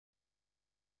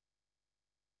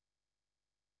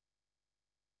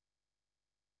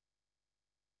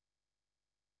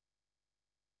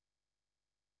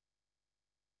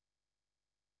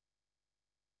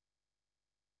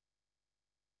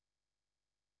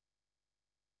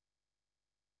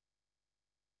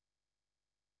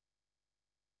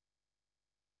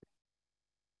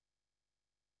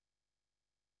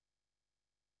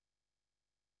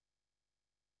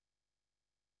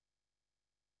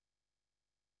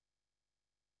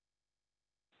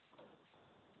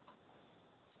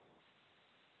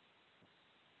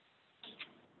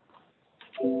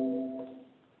Good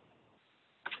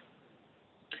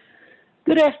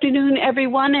afternoon,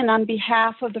 everyone, and on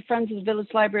behalf of the Friends of the Village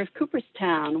Library of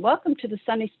Cooperstown, welcome to the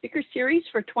Sunday Speaker Series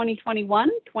for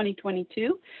 2021-2022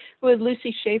 with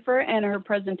Lucy Schaeffer and her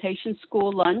presentation,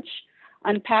 School Lunch,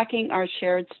 Unpacking Our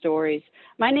Shared Stories.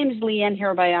 My name is Leanne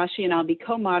Hirabayashi, and I'll be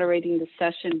co-moderating the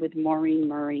session with Maureen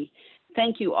Murray.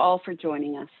 Thank you all for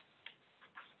joining us.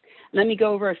 Let me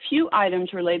go over a few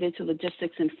items related to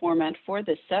logistics and format for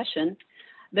this session.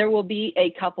 There will be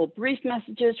a couple brief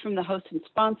messages from the host and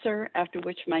sponsor, after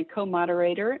which my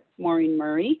co-moderator, Maureen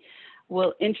Murray,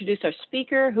 will introduce our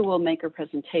speaker who will make her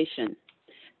presentation.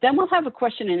 Then we'll have a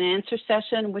question and answer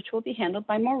session, which will be handled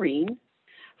by Maureen.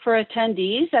 For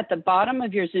attendees, at the bottom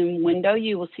of your Zoom window,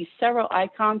 you will see several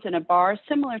icons in a bar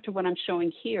similar to what I'm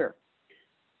showing here.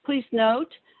 Please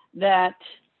note that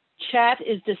chat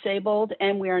is disabled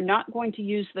and we are not going to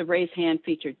use the raise hand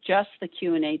feature, just the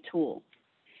Q&A tool.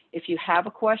 If you have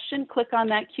a question, click on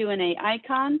that Q&A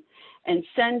icon and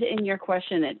send in your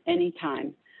question at any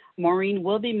time. Maureen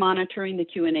will be monitoring the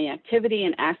Q&A activity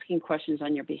and asking questions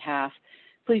on your behalf.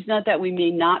 Please note that we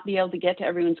may not be able to get to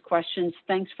everyone's questions.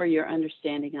 Thanks for your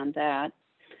understanding on that.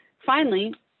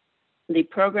 Finally, the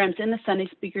programs in the Sunday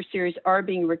Speaker Series are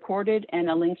being recorded, and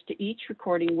the links to each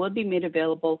recording will be made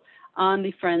available on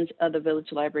the Friends of the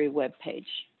Village Library webpage.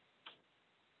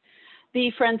 The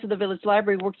Friends of the Village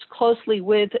Library works closely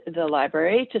with the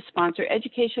library to sponsor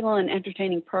educational and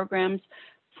entertaining programs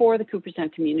for the Cooperstown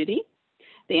community.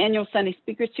 The annual Sunday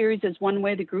Speaker Series is one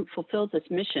way the group fulfills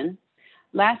its mission.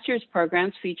 Last year's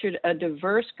programs featured a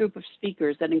diverse group of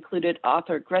speakers that included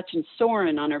author Gretchen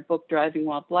Soren on her book Driving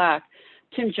While Black,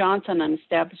 Tim Johnson on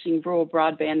establishing rural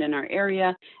broadband in our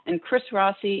area, and Chris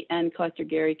Rossi and collector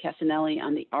Gary Casanelli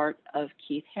on the art of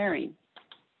Keith Haring.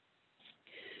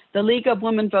 The League of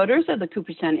Women Voters of the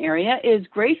Cooperstown area is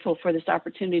grateful for this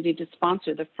opportunity to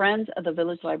sponsor the Friends of the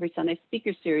Village Library Sunday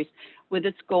Speaker Series with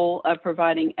its goal of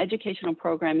providing educational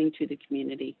programming to the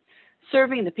community.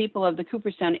 Serving the people of the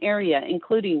Cooperstown area,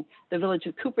 including the village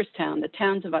of Cooperstown, the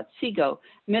towns of Otsego,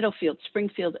 Middlefield,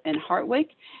 Springfield, and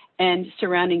Hartwick, and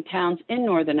surrounding towns in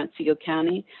northern Otsego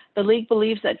County, the League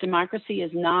believes that democracy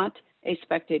is not a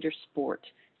spectator sport.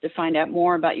 To find out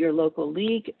more about your local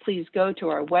league, please go to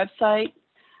our website,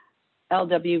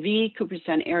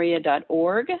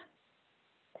 lwvcooperstownarea.org.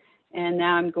 And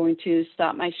now I'm going to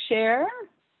stop my share.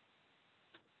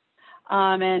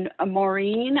 And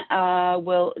Maureen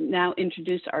will now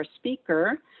introduce our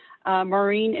speaker.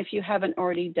 Maureen, if you haven't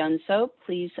already done so,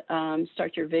 please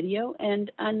start your video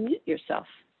and unmute yourself.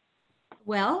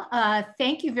 Well,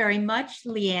 thank you very much,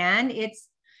 Leanne.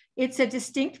 It's a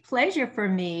distinct pleasure for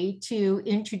me to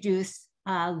introduce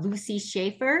Lucy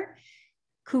Schaeffer,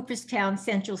 Cooperstown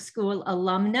Central School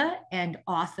alumna and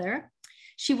author.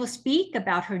 She will speak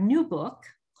about her new book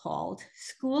called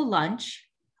School Lunch,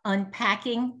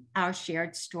 Unpacking Our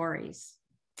Shared Stories.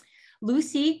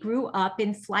 Lucy grew up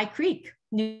in Fly Creek,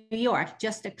 New York,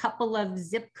 just a couple of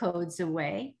zip codes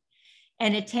away,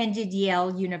 and attended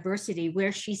Yale University,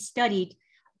 where she studied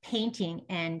painting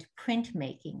and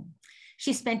printmaking.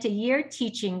 She spent a year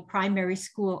teaching primary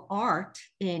school art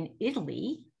in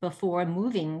Italy before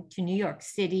moving to New York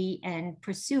City and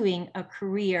pursuing a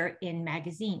career in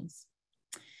magazines.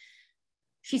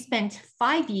 She spent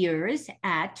 5 years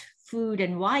at Food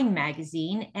and Wine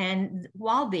magazine, and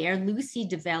while there, Lucy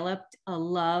developed a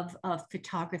love of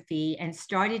photography and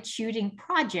started shooting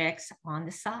projects on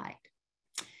the side.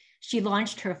 She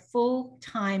launched her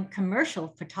full-time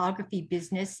commercial photography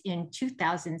business in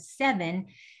 2007,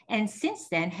 and since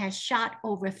then has shot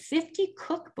over 50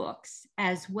 cookbooks,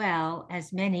 as well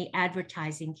as many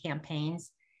advertising campaigns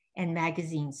and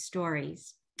magazine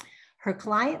stories. Her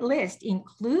client list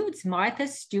includes Martha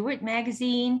Stewart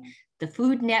Magazine, the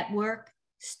Food Network,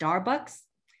 Starbucks,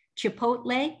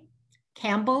 Chipotle,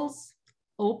 Campbell's,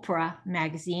 Oprah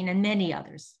Magazine, and many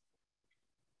others.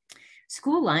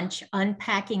 School Lunch,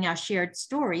 Unpacking Our Shared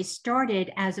Stories,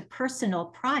 started as a personal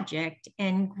project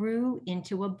and grew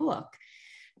into a book.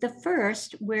 The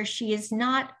first where she is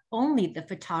not only the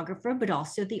photographer, but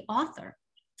also the author.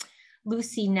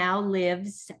 Lucy now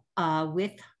lives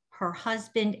with her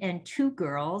husband and 2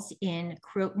 girls in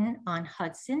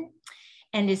Croton-on-Hudson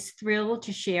and is thrilled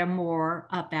to share more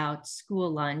about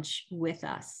School Lunch with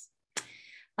us.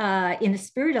 In the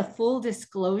spirit of full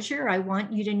disclosure, I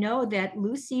want you to know that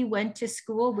Lucy went to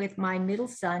school with my middle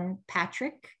son,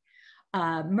 Patrick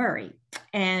Murray.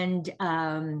 And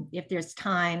if there's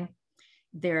time,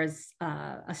 there's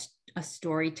a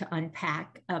story to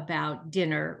unpack about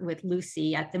dinner with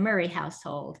Lucy at the Murray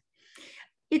household.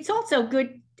 It's also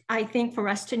good, I think, for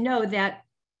us to know that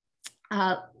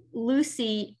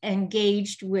Lucy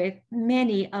engaged with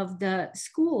many of the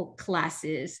school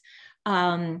classes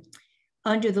under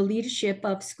the leadership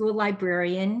of school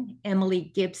librarian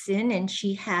Emily Gibson, and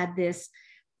she had this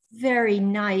very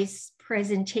nice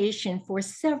presentation for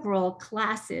several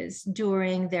classes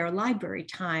during their library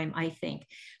time, I think.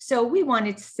 So we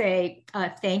wanted to say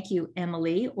thank you,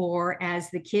 Emily, or as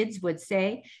the kids would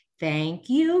say, thank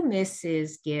you,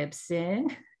 Mrs.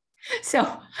 Gibson.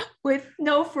 So with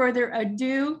no further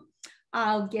ado,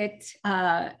 I'll get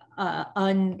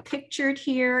unpictured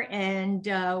here and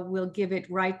we'll give it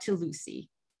right to Lucy.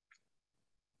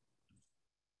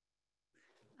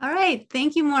 All right,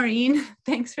 thank you, Maureen.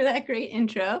 Thanks for that great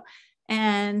intro.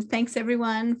 And thanks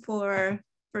everyone for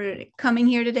coming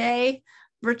here today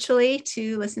virtually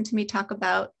to listen to me talk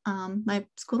about my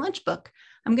school lunch book.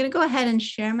 I'm gonna go ahead and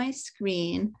share my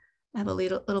screen. I have a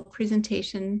little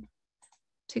presentation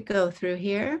to go through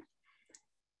here.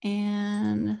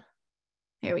 And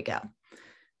here we go.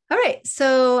 All right,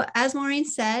 so as Maureen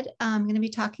said, I'm gonna be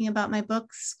talking about my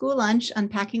book, School Lunch,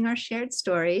 Unpacking Our Shared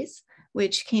Stories,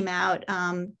 which came out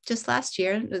just last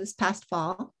year, this past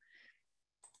fall.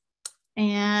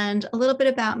 And a little bit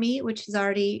about me, which is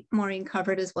already Maureen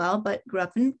covered as well, but grew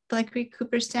up in Fly Creek,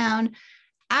 Cooperstown.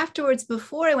 Afterwards,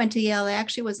 before I went to Yale, I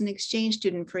actually was an exchange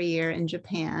student for a year in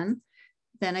Japan.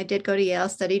 Then I did go to Yale,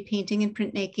 studied painting and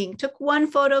printmaking, took one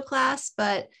photo class,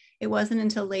 but it wasn't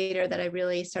until later that I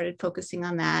really started focusing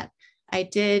on that. I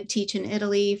did teach in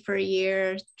Italy for a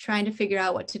year, trying to figure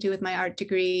out what to do with my art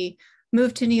degree,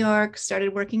 moved to New York,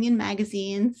 started working in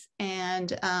magazines,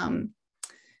 and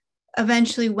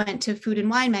eventually went to Food and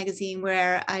Wine magazine,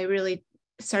 where I really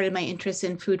started my interest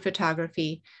in food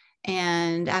photography.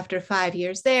 And after 5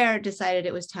 years there, decided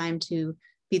it was time to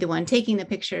be the one taking the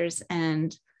pictures,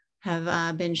 and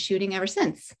have been shooting ever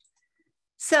since.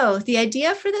 So the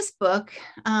idea for this book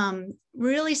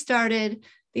really started,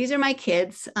 these are my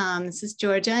kids. This is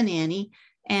Georgia and Annie.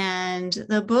 And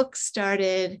the book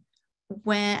started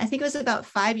when, I think it was about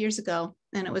 5 years ago,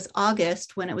 and it was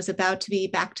August when it was about to be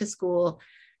back to school,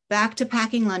 back to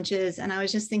packing lunches. And I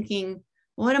was just thinking,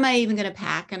 what am I even going to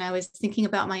pack? And I was thinking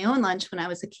about my own lunch when I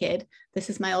was a kid. This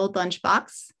is my old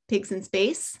lunchbox, Pigs in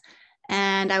Space.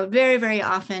 And I would very, very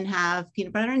often have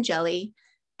peanut butter and jelly.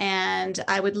 And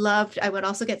I would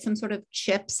also get some sort of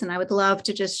chips, and I would love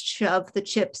to just shove the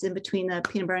chips in between the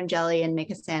peanut butter and jelly and make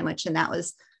a sandwich. And that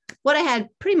was what I had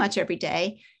pretty much every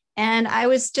day. And I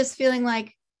was just feeling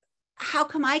like, how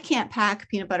come I can't pack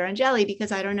peanut butter and jelly?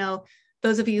 Because I don't know,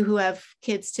 those of you who have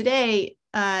kids today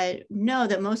know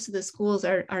that most of the schools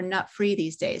are nut-free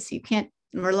these days. So you can't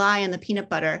rely on the peanut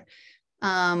butter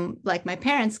like my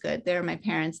parents could. There are my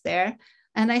parents there.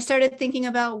 And I started thinking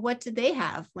about, what did they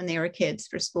have when they were kids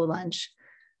for school lunch?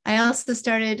 I also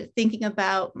started thinking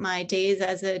about my days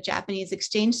as a Japanese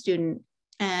exchange student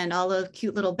and all the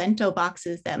cute little bento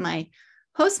boxes that my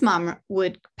host mom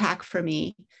would pack for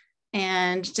me.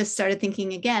 And just started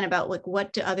thinking again about, like,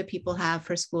 what do other people have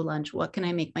for school lunch? What can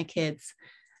I make my kids?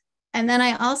 And then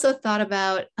I also thought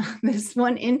about this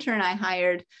one intern I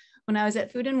hired when I was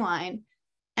at Food and Wine.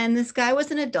 And this guy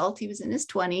was an adult, he was in his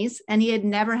 20s, and he had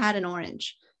never had an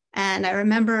orange. And I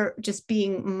remember just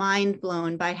being mind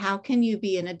blown by, how can you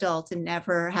be an adult and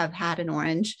never have had an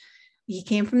orange? He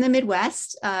came from the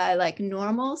Midwest, like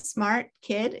normal, smart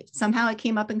kid. Somehow it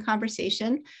came up in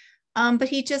conversation, but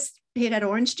he had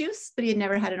orange juice, but he had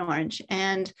never had an orange.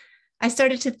 And I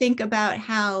started to think about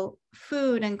how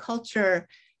food and culture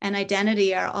and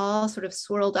identity are all sort of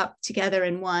swirled up together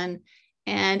in one.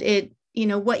 And it,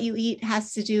 what you eat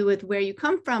has to do with where you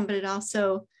come from, but it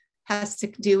also has to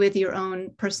do with your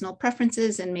own personal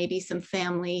preferences and maybe some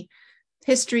family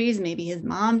histories. Maybe his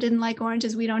mom didn't like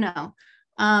oranges, we don't know.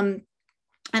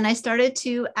 And I started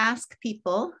to ask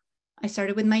people, I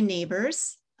started with my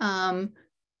neighbors,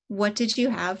 what did you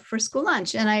have for school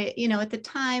lunch? And I, at the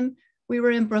time we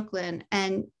were in Brooklyn,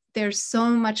 and there's so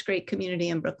much great community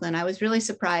in Brooklyn. I was really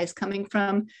surprised coming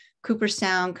from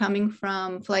Cooperstown, coming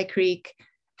from Fly Creek,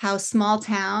 how small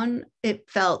town it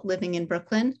felt living in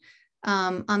Brooklyn.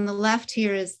 On the left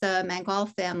here is the Mangal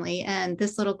family. And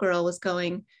this little girl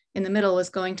in the middle was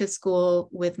going to school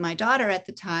with my daughter at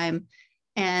the time.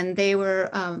 And they were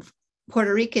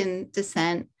Puerto Rican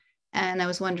descent. And I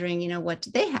was wondering, what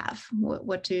did they have?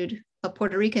 What did a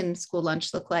Puerto Rican school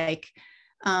lunch look like?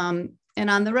 And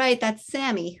on the right, that's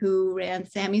Sammy, who ran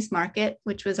Sammy's Market,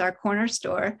 which was our corner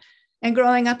store. And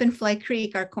growing up in Fly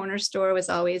Creek, our corner store was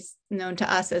always known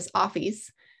to us as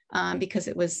Offie's, because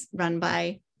it was run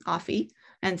by Offie.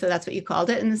 And so that's what you called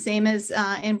it. And the same as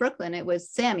in Brooklyn, it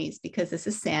was Sammy's, because this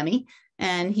is Sammy,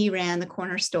 and he ran the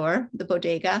corner store, the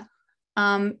bodega.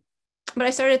 But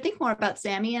I started to think more about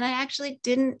Sammy, and I actually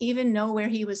didn't even know where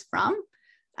he was from.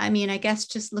 I mean, I guess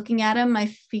just looking at him, I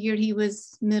figured he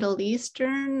was Middle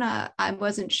Eastern. I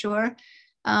wasn't sure.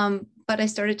 But I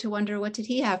started to wonder, what did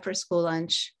he have for school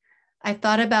lunch? I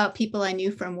thought about people I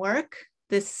knew from work.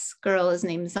 This girl is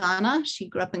named Zana. She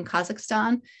grew up in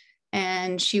Kazakhstan,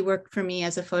 and she worked for me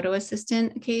as a photo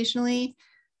assistant occasionally.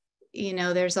 You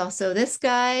know, there's also this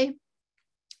guy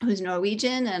who's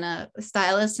Norwegian and a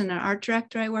stylist and an art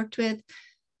director I worked with.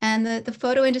 And the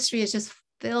photo industry is just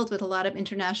filled with a lot of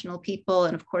international people.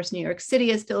 And of course, New York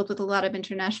City is filled with a lot of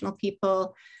international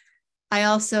people. I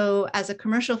also, as a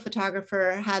commercial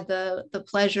photographer, had the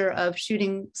pleasure of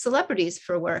shooting celebrities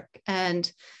for work.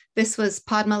 And this was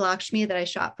Padma Lakshmi that I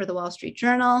shot for the Wall Street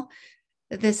Journal.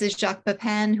 This is Jacques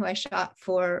Pepin, who I shot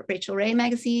for Rachel Ray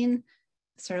magazine.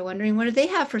 Started wondering, what did they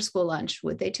have for school lunch?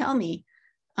 Would they tell me?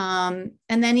 And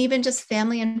then even just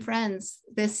family and friends.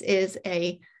 This is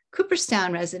a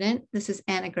Cooperstown resident. This is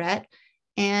Annegret,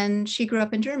 and she grew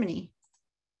up in Germany.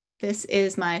 This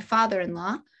is my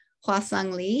father-in-law,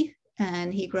 Hwa-Sung Lee,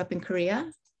 and he grew up in Korea.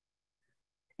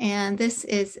 And this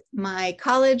is my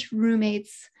college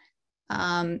roommate's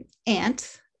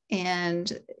aunt,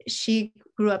 and she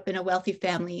grew up in a wealthy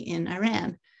family in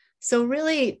Iran. So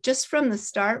really, just from the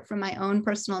start, from my own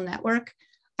personal network,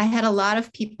 I had a lot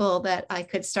of people that I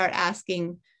could start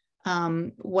asking,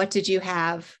 what did you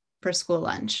have for school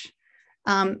lunch?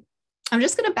 I'm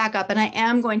just going to back up, and I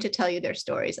am going to tell you their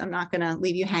stories. I'm not going to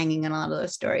leave you hanging in a lot of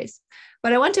those stories.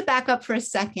 But I want to back up for a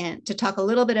second to talk a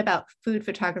little bit about food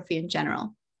photography in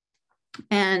general.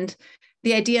 And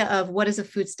the idea of what is a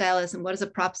food stylist and what is a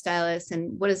prop stylist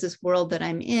and what is this world that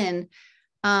I'm in?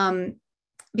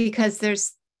 Because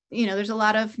there's a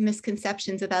lot of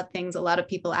misconceptions about things. A lot of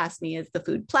people ask me, is the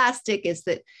food plastic? Is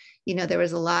that, there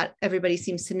was a lot, everybody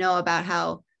seems to know about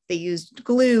how they used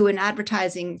glue in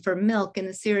advertising for milk in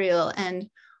the cereal. And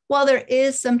while there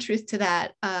is some truth to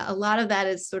that, a lot of that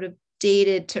is sort of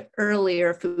dated to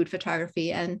earlier food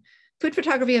photography. And food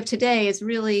photography of today is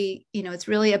really, it's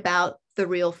really about the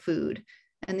real food.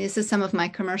 And this is some of my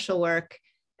commercial work.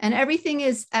 And everything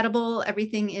is edible.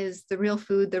 Everything is the real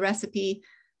food, the recipe.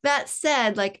 That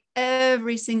said, like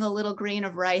every single little grain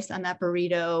of rice on that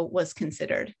burrito was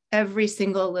considered. Every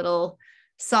single little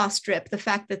sauce strip, the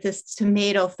fact that this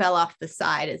tomato fell off the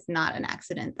side is not an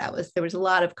accident. There was a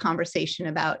lot of conversation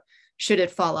about, should it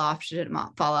fall off? Should it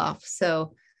not fall off?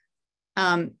 So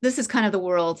this is kind of the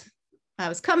world I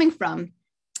was coming from.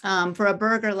 For a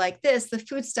burger like this, the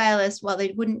food stylist, while they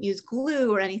wouldn't use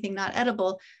glue or anything not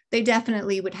edible, they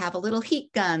definitely would have a little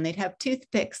heat gun. They'd have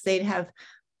toothpicks. They'd have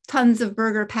tons of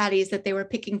burger patties that they were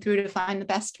picking through to find the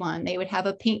best one. They would have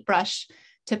a paintbrush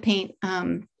to paint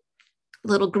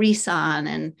little grease on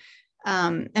and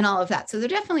all of that. So there are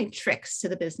definitely tricks to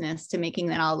the business to making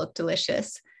that all look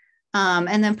delicious.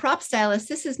 And then prop stylist,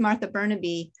 this is Martha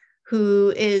Burnaby,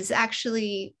 who is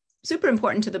actually super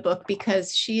important to the book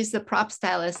because she's the prop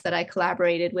stylist that I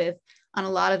collaborated with on a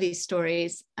lot of these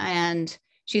stories. And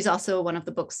she's also one of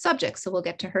the book's subjects. So we'll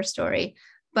get to her story.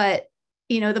 But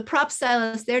the prop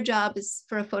stylist, their job is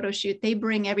for a photo shoot, they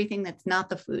bring everything that's not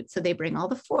the food. So they bring all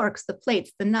the forks, the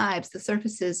plates, the knives, the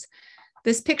surfaces.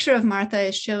 This picture of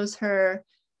Martha shows her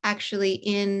actually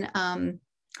in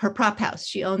her prop house.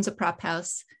 She owns a prop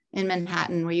house in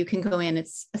Manhattan where you can go in.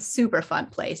 It's a super fun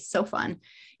place, so fun.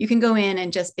 You can go in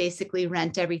and just basically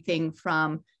rent everything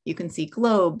from, you can see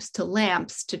globes to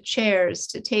lamps to chairs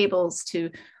to tables to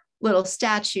little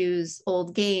statues,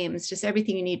 old games, just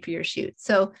everything you need for your shoot.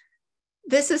 So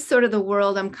this is sort of the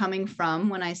world I'm coming from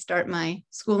when I start my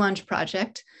school lunch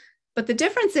project. But the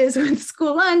difference is with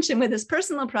school lunch and with this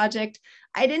personal project,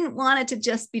 I didn't want it to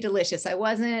just be delicious. I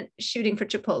wasn't shooting for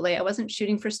Chipotle. I wasn't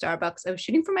shooting for Starbucks. I was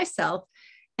shooting for myself.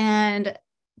 And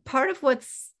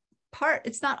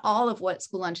it's not all of what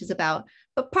school lunch is about,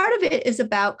 but part of it is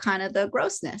about kind of the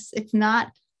grossness. It's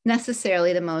not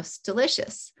necessarily the most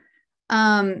delicious.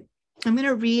 I'm going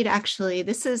to read, actually,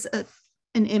 this is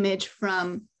an image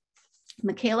from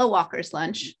Michaela Walker's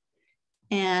lunch.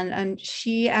 And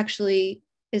she actually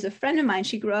is a friend of mine.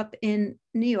 She grew up in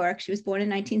New York. She was born in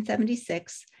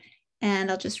 1976.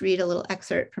 And I'll just read a little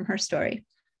excerpt from her story.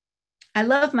 I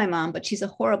love my mom, but she's a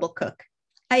horrible cook.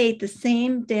 I ate the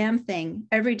same damn thing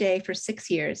every day for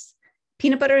 6 years.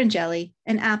 Peanut butter and jelly,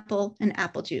 an apple, and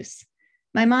apple juice.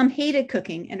 My mom hated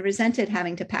cooking and resented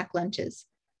having to pack lunches.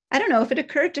 I don't know if it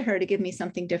occurred to her to give me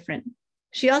something different.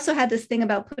 She also had this thing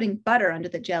about putting butter under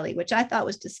the jelly, which I thought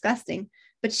was disgusting,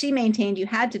 but she maintained you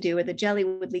had to do or the jelly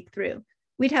would leak through.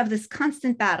 We'd have this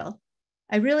constant battle.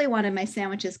 I really wanted my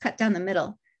sandwiches cut down the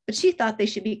middle, but she thought they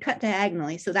should be cut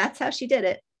diagonally, so that's how she did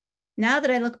it. now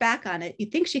that I look back on it,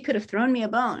 you'd think she could have thrown me a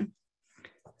bone.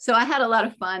 So I had a lot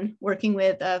of fun working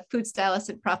with a food stylist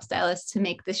and prop stylist to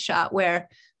make this shot where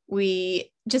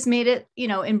we just made it,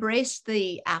 embraced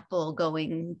the apple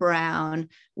going brown.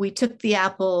 We took the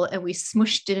apple and we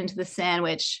smushed it into the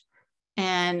sandwich,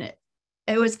 and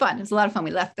it was fun. It was a lot of fun.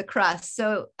 We left the crust.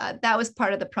 So that was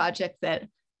part of the project that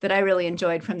I really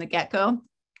enjoyed from the get-go.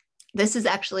 This is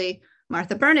actually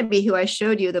Martha Burnaby, who I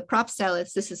showed you, the prop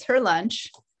stylist. This is her lunch.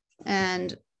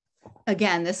 And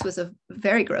again, this was a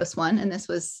very gross one, and this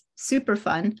was super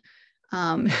fun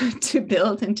to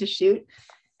build and to shoot.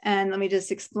 And let me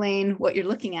just explain what you're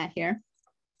looking at here.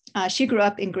 She grew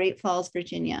up in Great Falls,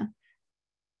 Virginia.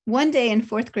 One day in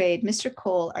 4th grade, Mr.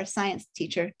 Cole, our science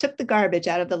teacher, took the garbage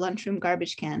out of the lunchroom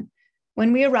garbage can.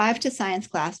 When we arrived to science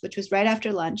class, which was right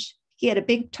after lunch, he had a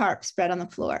big tarp spread on the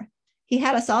floor. He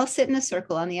had us all sit in a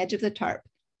circle on the edge of the tarp,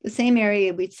 the same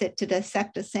area we'd sit to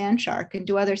dissect a sand shark and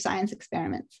do other science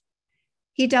experiments.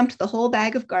 He dumped the whole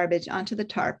bag of garbage onto the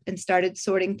tarp and started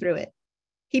sorting through it.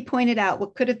 He pointed out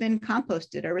what could have been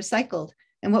composted or recycled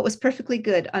and what was perfectly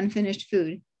good, unfinished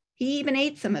food. He even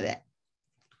ate some of it.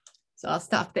 So I'll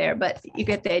stop there, but you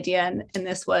get the idea. And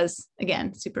this was,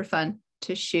 again, super fun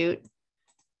to shoot.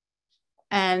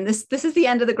 And this is the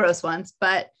end of the gross ones,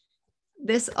 but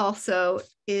this also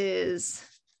is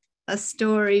a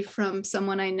story from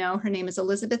someone I know. Her name is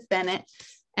Elizabeth Bennett,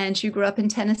 and she grew up in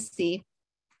Tennessee.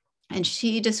 And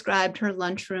she described her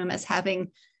lunchroom as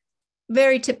having,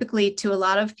 very typically to a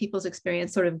lot of people's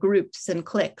experience, sort of groups and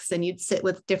cliques, and you'd sit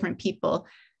with different people.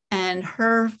 And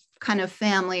her kind of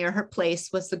family or her place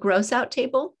was the gross out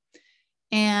table.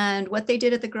 And what they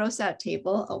did at the gross out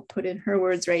table, I'll put in her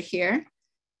words right here.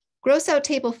 Gross out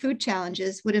table food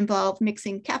challenges would involve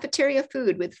mixing cafeteria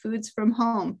food with foods from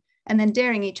home and then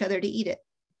daring each other to eat it.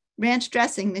 Ranch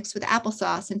dressing mixed with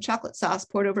applesauce and chocolate sauce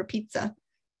poured over pizza.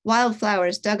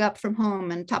 Wildflowers dug up from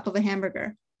home on top of a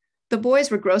hamburger. The boys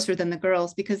were grosser than the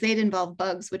girls because they'd involve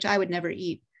bugs, which I would never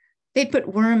eat. They'd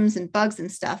put worms and bugs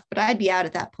and stuff, but I'd be out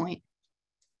at that point.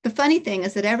 The funny thing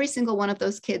is that every single one of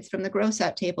those kids from the gross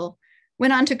out table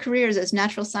went on to careers as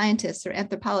natural scientists or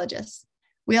anthropologists.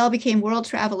 We all became world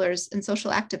travelers and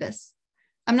social activists.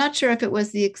 I'm not sure if it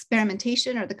was the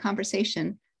experimentation or the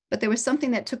conversation, but there was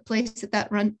something that took place at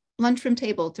that lunchroom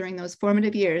table during those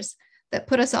formative years that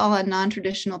put us all on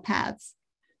non-traditional paths.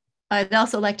 I'd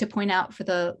also like to point out for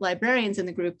the librarians in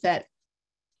the group that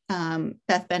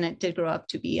Beth Bennett did grow up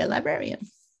to be a librarian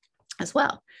as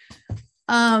well.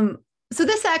 So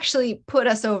this actually put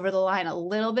us over the line a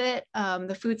little bit.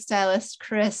 The food stylist,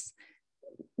 Chris,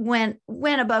 went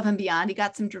above and beyond. He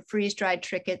got some freeze-dried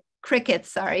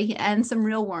crickets, and some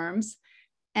real worms.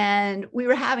 And we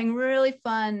were having really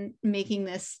fun making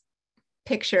this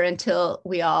picture until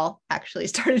we all actually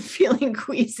started feeling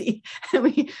queasy and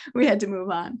we had to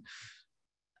move on.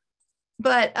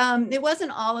 But it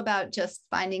wasn't all about just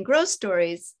finding gross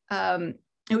stories. It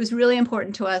was really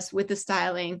important to us with the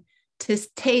styling to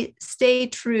stay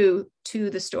true to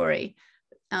the story.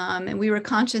 And we were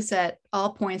conscious at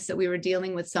all points that we were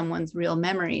dealing with someone's real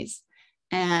memories.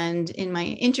 And in my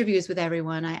interviews with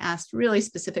everyone, I asked really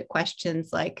specific questions,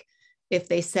 like if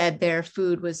they said their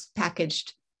food was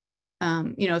packaged,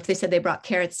 if they said they brought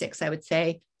carrot sticks, I would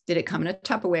say, did it come in a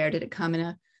Tupperware? Did it come in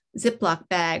a Ziploc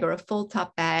bag or a full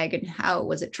top bag? And how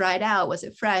was it dried out? Was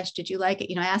it fresh? Did you like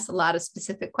it? I asked a lot of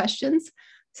specific questions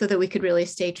so that we could really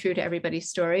stay true to everybody's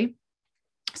story.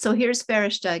 So here's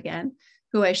Farishta again,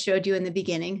 who I showed you in the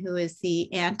beginning, who is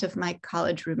the aunt of my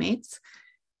college roommates.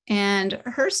 And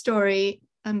her story,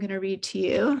 I'm going to read to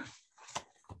you.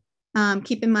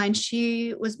 Keep in mind,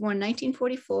 she was born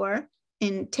 1944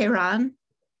 in Tehran,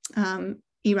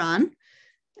 Iran.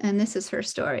 And this is her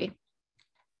story.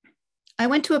 I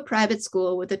went to a private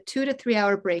school with a 2 to 3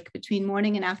 hour break between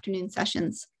morning and afternoon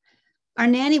sessions. Our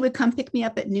nanny would come pick me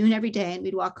up at noon every day and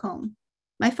we'd walk home.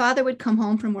 My father would come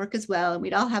home from work as well, and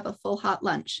we'd all have a full hot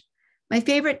lunch. My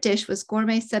favorite dish was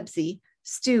gourmet sabzi,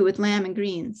 stew with lamb and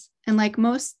greens. And like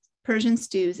most Persian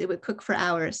stews, it would cook for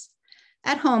hours.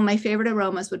 At home, my favorite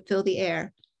aromas would fill the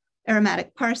air.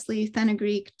 Aromatic parsley,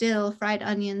 fenugreek, dill, fried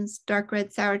onions, dark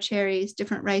red sour cherries,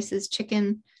 different rices,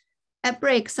 chicken. At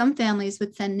break, some families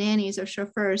would send nannies or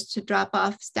chauffeurs to drop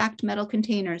off stacked metal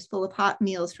containers full of hot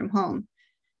meals from home.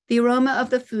 The aroma of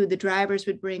the food the drivers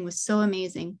would bring was so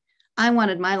amazing. I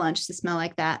wanted my lunch to smell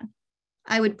like that.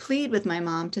 I would plead with my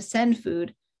mom to send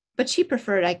food, but she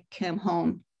preferred I come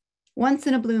home. Once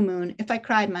in a blue moon, if I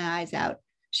cried my eyes out,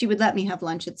 she would let me have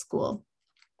lunch at school.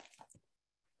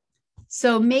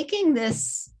 So making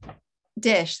this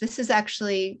dish, this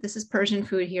is Persian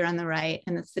food here on the right,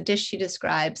 and it's the dish she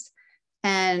describes.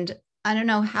 And I don't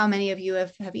know how many of you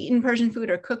have eaten Persian food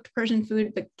or cooked Persian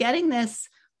food, but getting this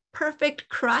perfect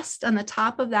crust on the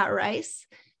top of that rice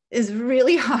is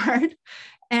really hard.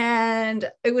 And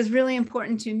it was really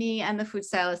important to me and the food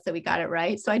stylist that we got it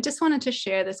right. So I just wanted to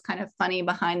share this kind of funny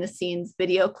behind the scenes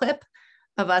video clip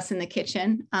of us in the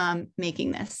kitchen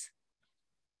making this.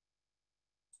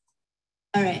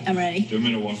 All right, I'm ready. Do you want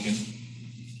me to walk in?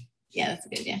 Yeah, that's a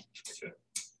good idea. Okay.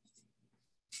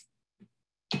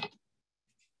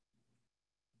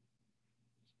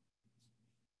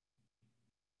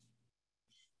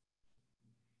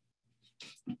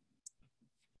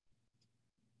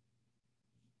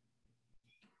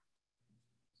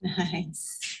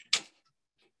 Nice.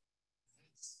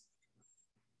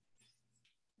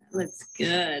 That looks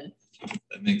good.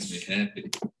 That makes me happy.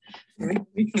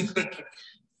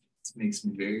 This makes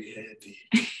me very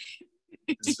happy.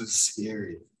 This was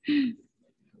scary.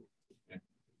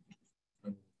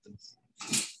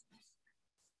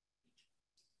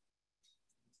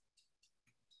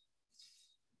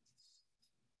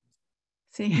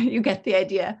 See, you get the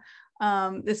idea.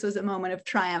 This was a moment of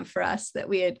triumph for us that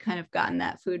we had kind of gotten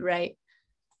that food right.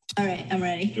 All right, I'm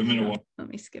ready. Do you want me to walk? Let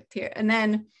me skip here. And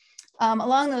then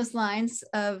along those lines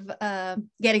of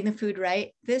getting the food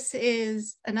right, this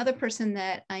is another person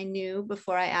that I knew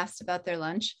before I asked about their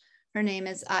lunch. Her name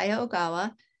is Aya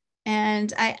Ogawa.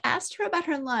 And I asked her about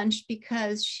her lunch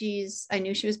because I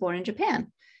knew she was born in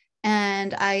Japan.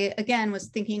 And I, again, was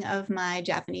thinking of my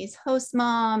Japanese host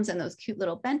moms and those cute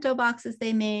little bento boxes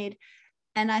they made.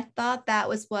 And I thought that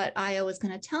was what Aya was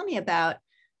going to tell me about.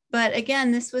 But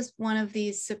again, this was one of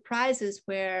these surprises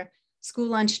where school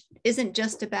lunch isn't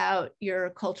just about your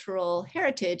cultural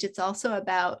heritage. It's also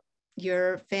about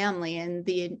your family and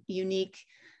the unique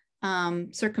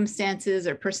circumstances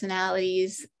or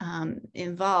personalities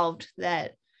involved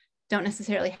that don't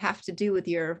necessarily have to do with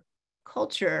your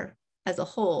culture as a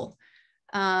whole.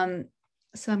 So I'm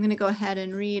going to go ahead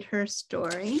and read her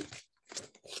story.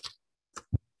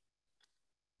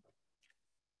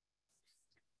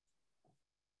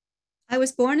 I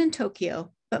was born in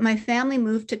Tokyo, but my family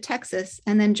moved to Texas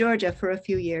and then Georgia for a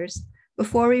few years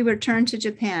before we returned to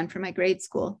Japan for my grade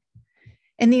school.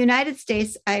 In the United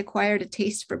States, I acquired a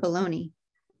taste for bologna.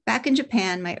 Back in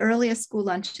Japan, my earliest school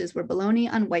lunches were bologna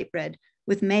on white bread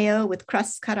with mayo with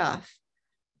crusts cut off.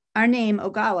 Our name,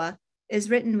 Ogawa, is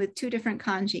written with 2 different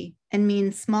kanji and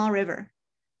means small river.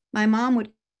 My mom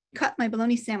would cut my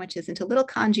bologna sandwiches into little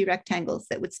kanji rectangles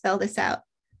that would spell this out.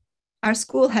 Our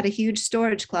school had a huge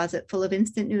storage closet full of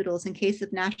instant noodles in case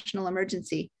of national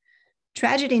emergency.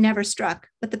 Tragedy never struck,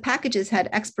 but the packages had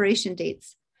expiration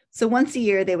dates. So once a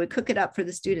year, they would cook it up for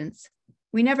the students.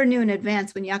 We never knew in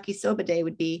advance when yakisoba day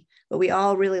would be, but we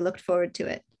all really looked forward to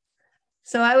it.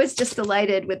 So I was just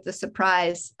delighted with the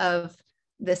surprise of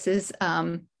this is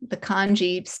the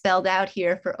kanji spelled out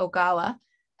here for Ogawa.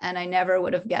 And I never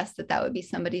would have guessed that that would be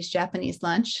somebody's Japanese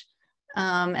lunch.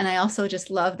 And I also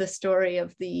just love the story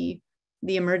of the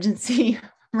emergency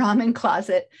ramen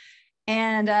closet.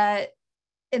 And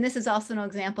this is also an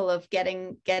example of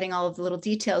getting all of the little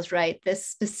details right. This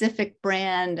specific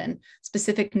brand and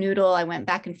specific noodle, I went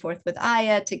back and forth with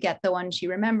Aya to get the one she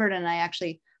remembered. And I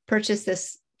actually purchased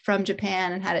this from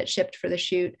Japan and had it shipped for the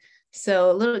shoot.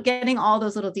 So getting all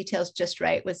those little details just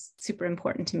right was super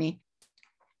important to me.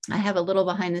 I have a little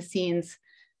behind the scenes,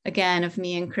 again, of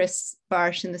me and Chris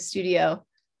Barsh in the studio.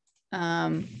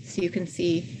 So you can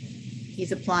see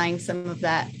he's applying some of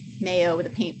that mayo with a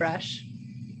paintbrush.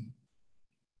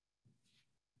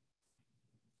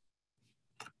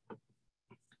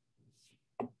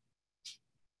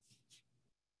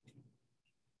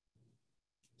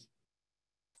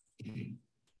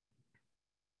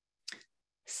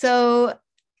 So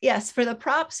yes, for the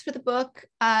props for the book,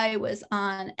 I was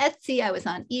on Etsy, I was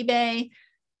on eBay,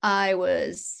 I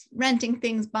was renting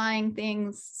things, buying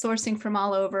things, sourcing from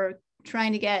all over,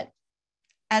 trying to get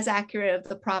as accurate of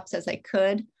the props as I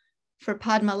could. For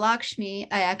Padma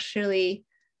Lakshmi, I actually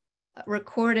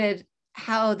recorded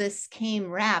how this came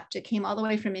wrapped. It came all the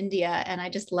way from India, and I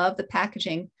just love the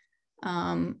packaging.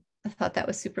 I thought that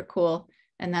was super cool.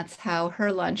 And that's how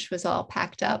her lunch was all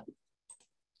packed up.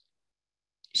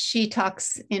 She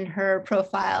talks in her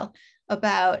profile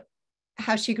about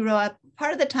how she grew up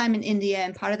part of the time in India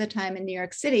and part of the time in New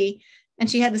York City. And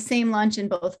she had the same lunch in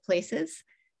both places.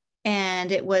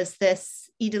 And it was this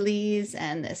idlis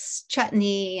and this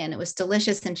chutney, and it was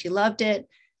delicious and she loved it.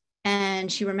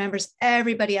 And she remembers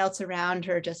everybody else around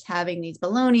her just having these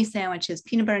bologna sandwiches,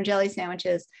 peanut butter and jelly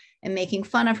sandwiches, and making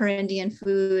fun of her Indian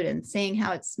food and saying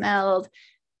how it smelled.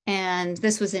 And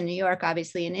this was in New York.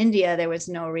 Obviously in India, there was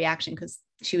no reaction because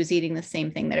she was eating the same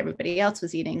thing that everybody else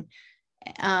was eating.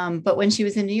 But when she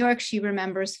was in New York, she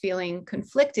remembers feeling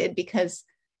conflicted because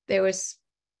there was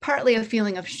partly a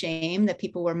feeling of shame that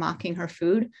people were mocking her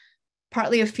food,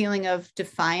 partly a feeling of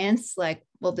defiance, like,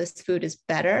 well, this food is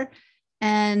better.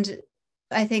 And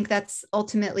I think that's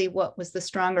ultimately what was the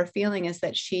stronger feeling, is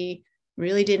that she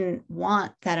really didn't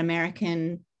want that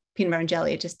American peanut butter and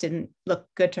jelly. It just didn't look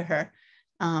good to her.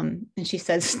 And she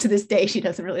says to this day, she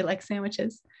doesn't really like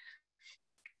sandwiches.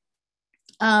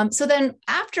 So then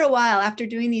after a while, after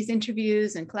doing these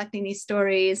interviews and collecting these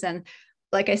stories, and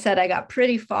like I said, I got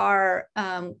pretty far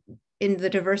in the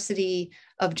diversity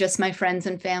of just my friends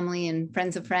and family and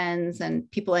friends of friends and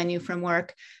people I knew from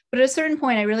work. But at a certain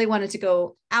point, I really wanted to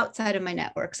go outside of my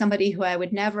network, somebody who I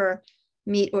would never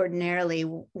meet ordinarily.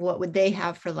 What would they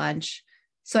have for lunch?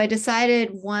 So I decided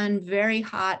one very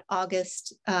hot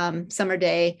August summer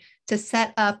day to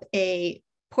set up a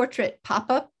portrait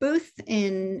pop-up booth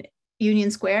in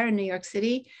Union Square in New York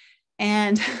City.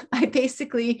 And I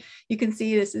basically, you can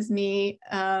see this is me.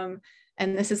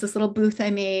 And this is this little booth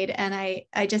I made. And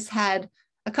I just had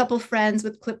a couple friends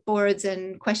with clipboards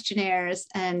and questionnaires,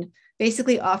 and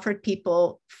basically offered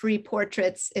people free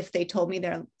portraits if they told me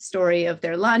their story of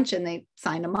their lunch, and they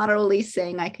signed a model release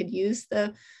saying I could use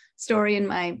the story in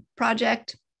my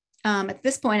project. At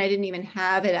this point, I didn't even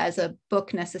have it as a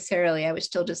book necessarily. I was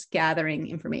still just gathering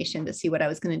information to see what I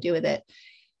was going to do with it.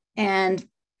 And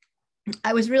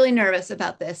I was really nervous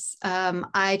about this.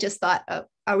 I just thought,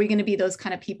 are we going to be those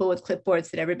kind of people with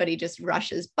clipboards that everybody just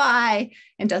rushes by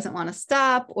and doesn't want to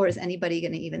stop? Or is anybody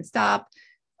going to even stop?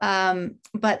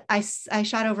 But I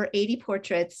shot over 80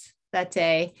 portraits that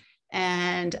day,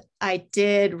 and I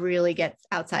did really get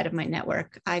outside of my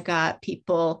network. I got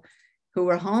people who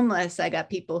were homeless. I got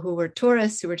people who were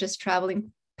tourists who were just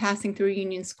traveling, passing through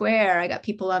Union Square. I got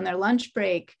people on their lunch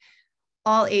break,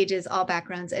 all ages, all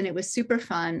backgrounds, and it was super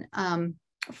fun.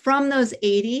 From those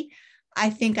 80, I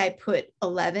think I put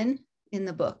 11 in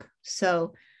the book.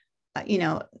 So,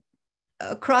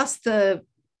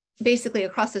 basically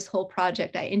across this whole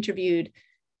project, I interviewed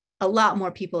a lot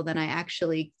more people than I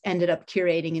actually ended up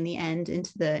curating in the end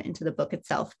into the book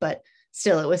itself. But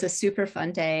still, it was a super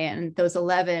fun day, and those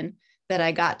 11 that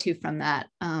I got to from that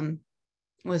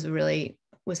was a really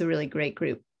great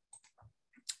group.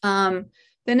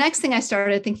 The next thing I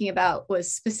started thinking about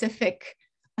was specific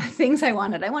things I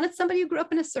wanted. I wanted somebody who grew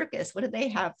up in a circus. What did they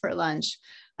have for lunch?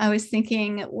 I was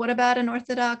thinking, what about an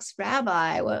Orthodox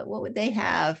rabbi? What would they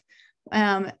have?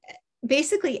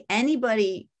 Basically,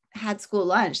 anybody had school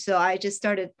lunch. So I just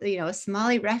started, a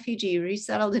Somali refugee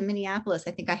resettled in Minneapolis.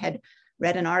 I think I had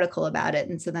read an article about it.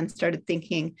 And so then started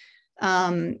thinking,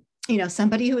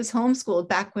 somebody who was homeschooled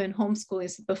back when homeschooling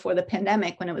was before the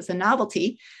pandemic, when it was a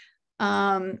novelty.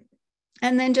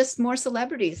 And then just more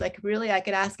celebrities. Like really, I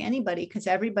could ask anybody because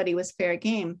everybody was fair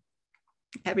game.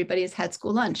 Everybody has had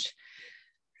school lunch.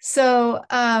 So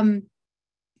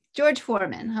George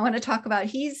Foreman, I want to talk about,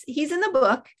 he's in the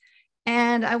book,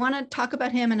 and I want to talk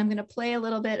about him, and I'm going to play a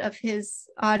little bit of his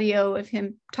audio of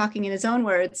him talking in his own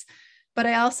words. But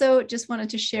I also just wanted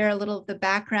to share a little of the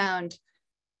background.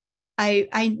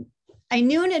 I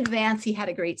knew in advance he had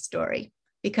a great story,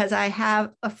 because I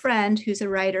have a friend who's a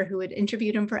writer who had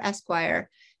interviewed him for Esquire,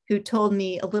 who told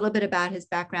me a little bit about his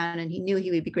background, and he knew he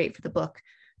would be great for the book.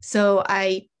 So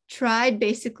I tried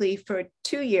basically for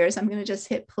 2 years. I'm going to just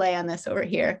hit play on this over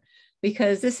here,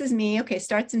 because this is me. Okay,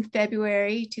 starts in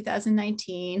February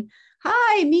 2019.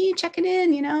 Hi, me checking in,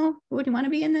 would you want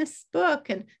to be in this book?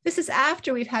 And this is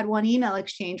after we've had one email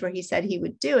exchange where he said he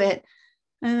would do it.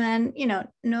 And then,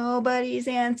 nobody's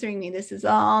answering me. This is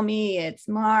all me. It's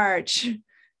March.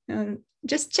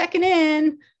 Just checking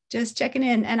in.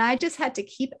 And I just had to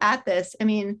keep at this. I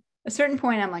mean, at a certain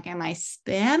point, I'm like, am I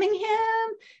spamming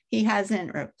him? He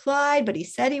hasn't replied, but he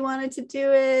said he wanted to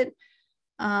do it.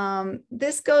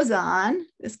 This goes on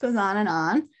and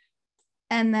on.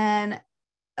 And then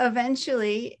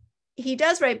eventually he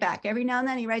does write back. Every now and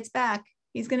then he writes back,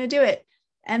 he's going to do it.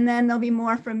 And then there'll be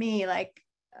more from me,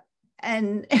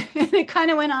 and it kind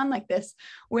of went on like this,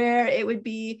 where it would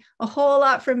be a whole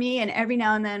lot from me and every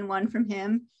now and then one from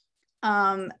him.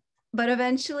 But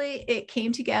eventually it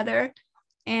came together,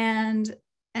 and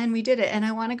we did it. And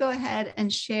I want to go ahead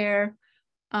and share.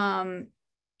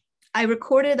 I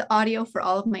recorded the audio for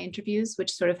all of my interviews,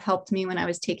 which sort of helped me when I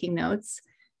was taking notes.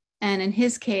 And in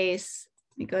his case,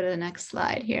 let me go to the next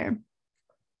slide here.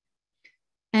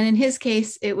 And in his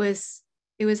case, it was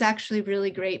actually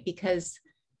really great, because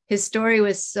his story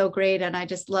was so great. And I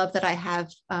just love that I have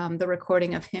the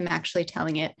recording of him actually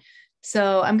telling it.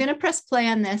 So I'm going to press play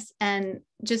on this. And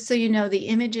just so you know, the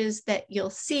images that you'll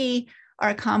see are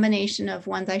a combination of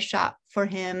ones I shot for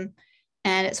him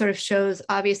And it sort of shows,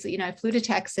 obviously, I flew to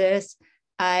Texas.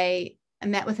 I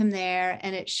met with him there,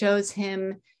 and it shows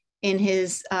him in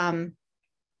his,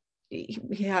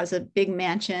 he has a big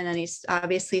mansion, and he's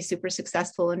obviously super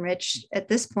successful and rich at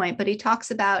this point, but he talks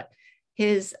about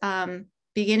his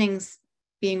beginnings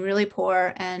being really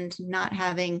poor and not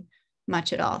having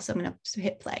much at all. So I'm going to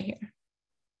hit play here.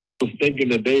 I was thinking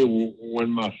today when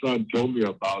my son told me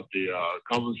about the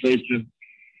conversation,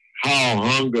 how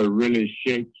hunger really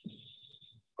shapes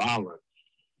violence.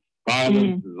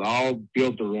 Violence is all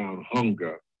built around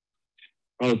hunger.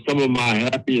 Some of my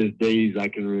happiest days I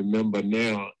can remember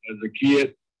now as a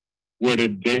kid were the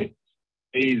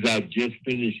days I just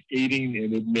finished eating,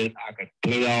 and it meant I could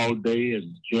play all day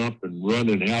and jump and run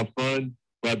and have fun.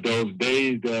 But those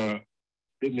days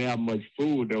didn't have much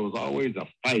food. There was always a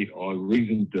fight or a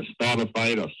reason to start a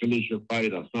fight or finish a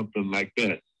fight or something like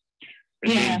that.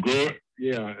 And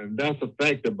and that's a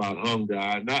fact about hunger.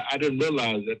 I didn't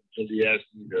realize it until he asked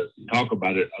me to talk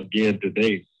about it again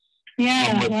today.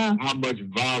 How much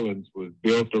violence was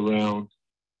built around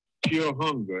pure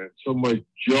hunger, and so much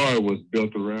joy was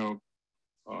built around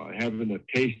having a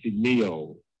tasty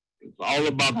meal. It's all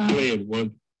about playing.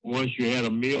 Once you had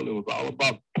a meal, it was all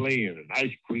about playing and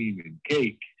ice cream and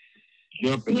cake,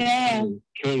 jumping,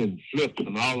 turning flips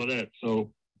and all of that.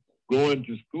 So going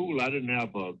to school, I didn't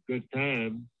have a good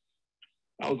time.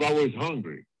 I was always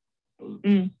hungry.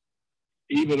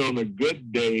 Even on a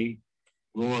good day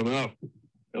growing up,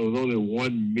 there was only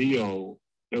one meal.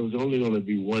 There was only going to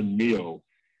be one meal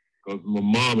because my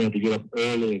mom had to get up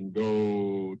early and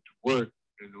go to work.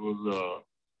 And it was,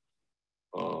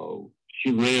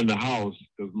 she ran the house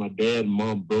because my dad and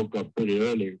mom broke up pretty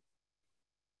early.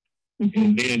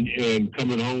 And then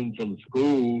coming home from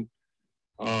school,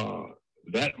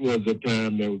 that was the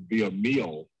time there would be a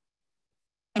meal.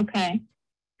 Okay.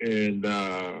 And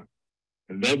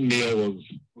that meal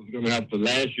was going to have to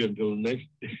last you until the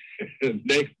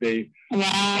next day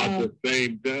at the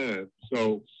same time.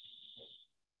 So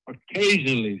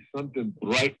occasionally something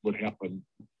bright would happen.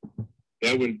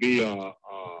 There would be a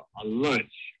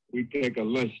lunch. We take a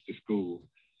lunch to school.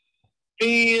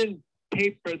 Thin,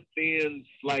 paper-thin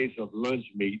slice of lunch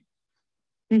meat.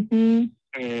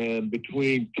 And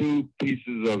between two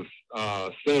pieces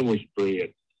of sandwich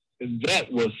bread. And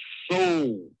that was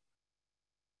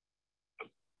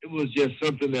it was just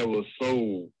something that was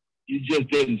you just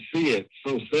didn't see it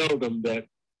so seldom that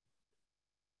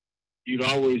you'd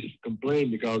always complain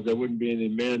because there wouldn't be any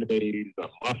mayonnaise or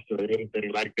mustard or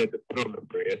anything like that to put on the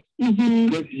bread.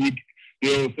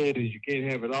 The old saying is you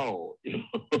can't have it all. You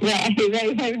know? Right.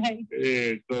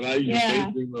 And so I used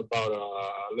to think about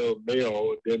a little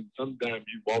mayo. Then sometimes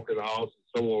you walk in the house and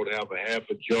someone would have a half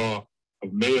a jar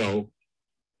of mayo,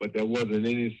 but there wasn't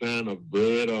any sign of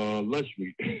bread or lunch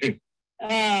meat.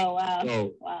 Oh, wow.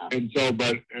 So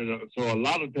a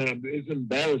lot of times it's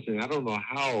embarrassing. I don't know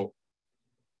how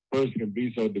a person can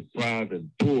be so deprived and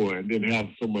poor and then have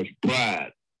so much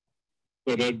pride.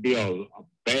 So there'd be a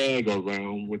bag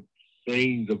around with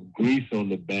stains of grease on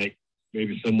the back.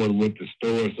 Maybe someone went to the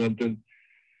store or something,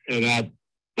 and I'd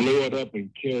blow it up and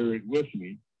carry it with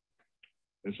me.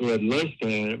 And so at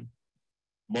lunchtime,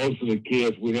 most of the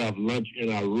kids would have lunch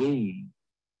in our room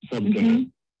sometimes.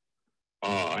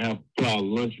 Have put our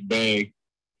lunch bag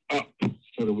up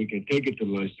so that we can take it to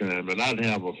lunchtime. And I'd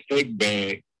have a fake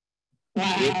bag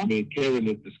with me carrying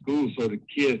it to school so the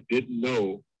kids didn't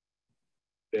know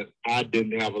that I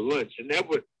didn't have a lunch. And that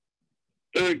was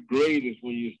third grade is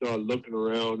when you start looking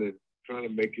around and trying to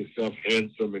make yourself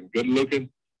handsome and good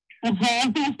looking. And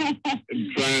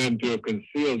trying to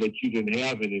conceal that you didn't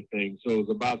have anything. So it was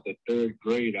about the third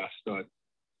grade I started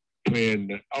playing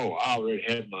that, I already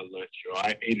had my lunch, or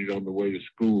I ate it on the way to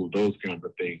school, those kinds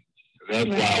of things. That's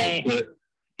why I would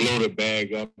blow the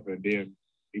bag up and then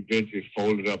eventually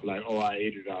fold it up like, I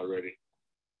ate it already.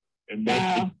 And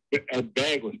that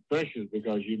bag was precious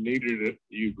because you needed it.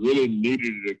 You really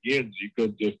needed it again. So you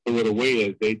couldn't just throw it away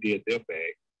as they did their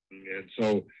bag. And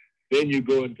so then you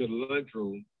go into the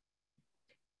lunchroom,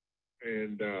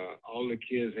 and all the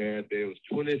kids had, there was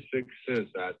 26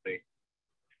 cents, I think.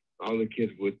 All the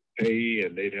kids would pay,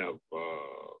 and they'd have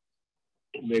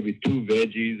maybe 2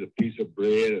 veggies, a piece of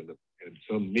bread, and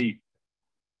some meat.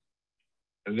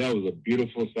 And that was a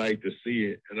beautiful sight to see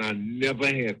it. And I never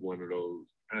had one of those.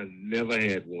 I never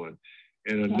had one.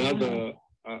 And another,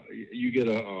 you get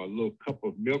a little cup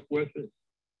of milk with it.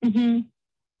 And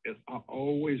I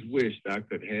always wished I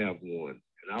could have one.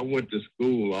 And I went to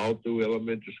school, all through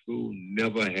elementary school,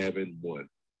 never having one.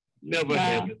 Never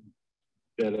having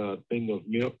that thing of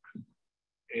milk.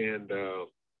 And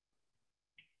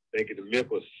thinking the milk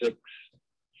was 6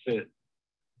 cents.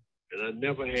 and I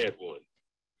never had one.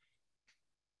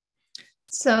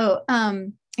 So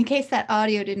in case that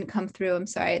audio didn't come through, I'm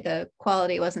sorry, the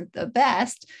quality wasn't the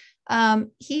best.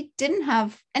 He didn't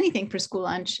have anything for school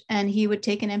lunch, and he would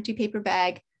take an empty paper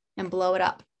bag and blow it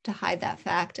up to hide that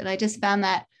fact. And I just found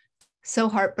that so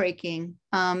heartbreaking.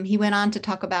 He went on to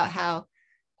talk about how,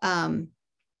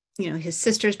 his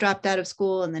sisters dropped out of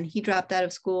school, and then he dropped out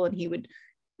of school, and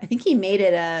I think he made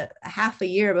it a half a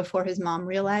year before his mom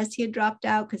realized he had dropped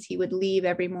out, because he would leave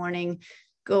every morning,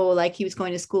 go like he was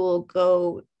going to school,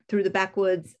 go through the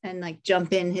backwoods and like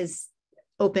jump in his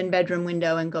open bedroom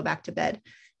window and go back to bed.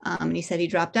 And he said he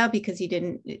dropped out because he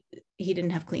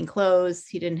didn't have clean clothes,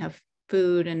 he didn't have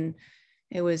food, and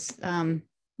it was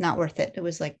not worth it. It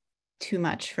was like too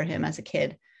much for him as a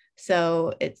kid.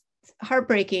 So it's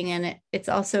heartbreaking, and it's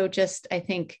also just, I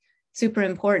think, super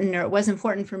important, or it was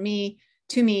important to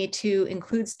me to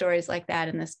include stories like that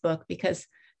in this book, because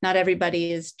not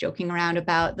everybody is joking around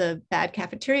about the bad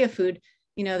cafeteria food.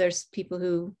 There's people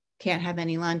who can't have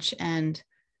any lunch, and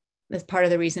that's part of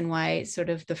the reason why sort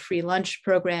of the free lunch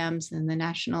programs and the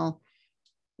national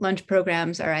lunch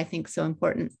programs are, I think, so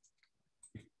important.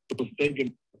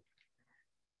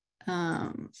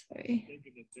 Sorry.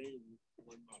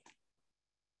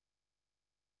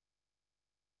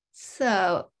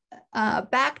 So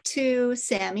back to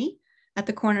Sammy at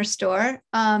the corner store.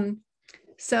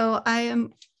 So I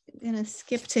am going to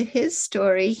skip to his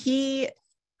story. He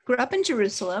grew up in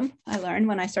Jerusalem, I learned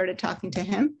when I started talking to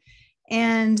him.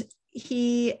 And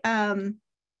he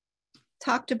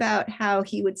talked about how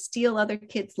he would steal other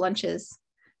kids' lunches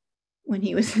when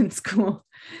he was in school.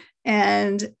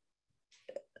 And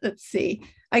let's see,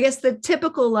 I guess the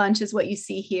typical lunch is what you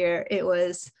see here. It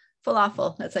was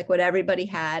falafel. That's like what everybody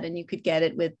had, and you could get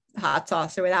it with hot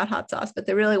sauce or without hot sauce, but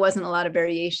there really wasn't a lot of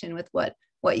variation with what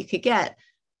you could get.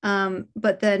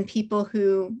 But then people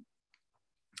who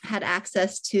had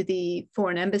access to the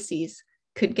foreign embassies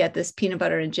could get this peanut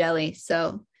butter and jelly.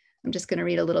 So I'm just going to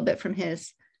read a little bit from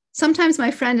his. Sometimes my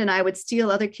friend and I would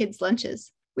steal other kids'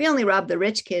 lunches. We only robbed the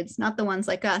rich kids, not the ones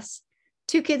like us.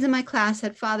 2 kids in my class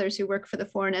had fathers who worked for the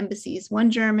foreign embassies, one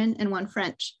German and one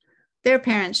French. Their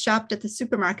parents shopped at the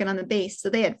supermarket on the base, so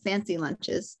they had fancy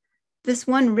lunches. This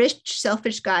one rich,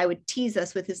 selfish guy would tease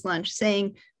us with his lunch,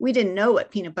 saying we didn't know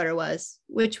what peanut butter was,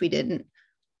 which we didn't.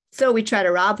 So we'd try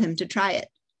to rob him to try it.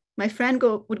 My friend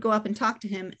would go up and talk to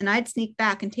him, and I'd sneak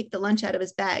back and take the lunch out of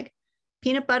his bag.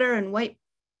 Peanut butter and white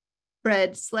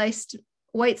sliced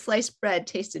bread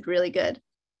tasted really good.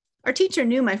 Our teacher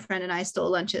knew my friend and I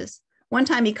stole lunches. One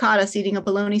time he caught us eating a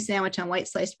bologna sandwich on white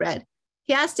sliced bread.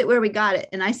 He asked it where we got it,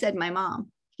 and I said my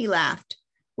mom. He laughed.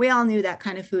 We all knew that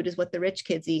kind of food is what the rich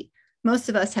kids eat. Most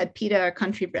of us had pita or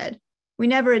country bread. We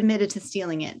never admitted to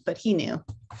stealing it, but he knew.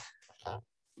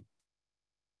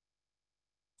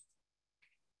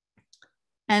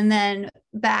 And then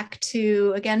back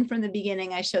to, again, from the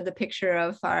beginning, I showed the picture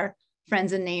of our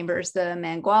friends and neighbors, the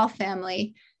Mangual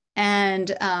family. And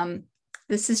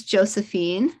this is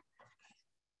Josephine.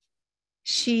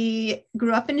 She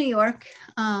grew up in New York.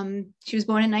 She was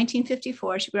born in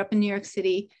 1954. She grew up in New York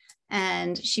City,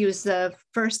 and she was the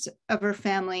first of her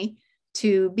family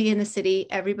to be in the city.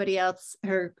 Everybody else,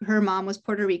 her mom was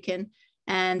Puerto Rican,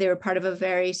 and they were part of a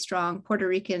very strong Puerto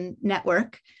Rican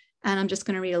network. And I'm just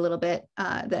going to read a little bit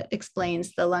that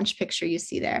explains the lunch picture you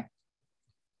see there.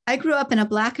 I grew up in a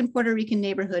Black and Puerto Rican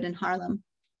neighborhood in Harlem.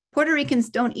 Puerto Ricans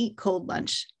don't eat cold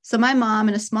lunch, so my mom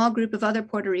and a small group of other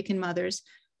Puerto Rican mothers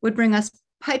would bring us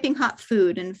piping hot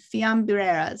food in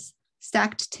fiambreras,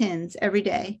 stacked tins, every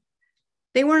day.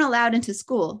 They weren't allowed into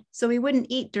school, so we wouldn't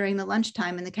eat during the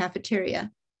lunchtime in the cafeteria.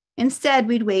 Instead,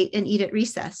 we'd wait and eat at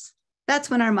recess. That's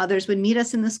when our mothers would meet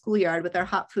us in the schoolyard with our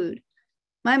hot food.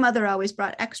 My mother always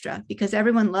brought extra because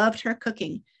everyone loved her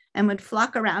cooking and would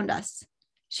flock around us.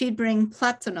 She'd bring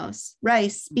plátanos,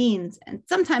 rice, beans, and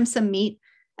sometimes some meat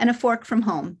and a fork from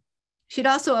home. She'd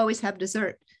also always have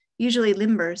dessert, usually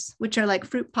limbers, which are like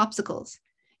fruit popsicles.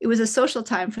 It was a social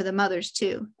time for the mothers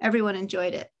too. Everyone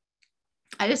enjoyed it.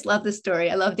 I just love this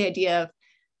story. I love the idea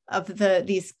of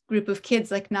these group of kids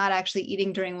like not actually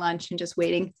eating during lunch and just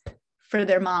waiting for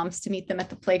their moms to meet them at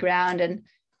the playground,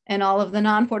 and all of the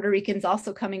non-Puerto Ricans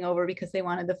also coming over because they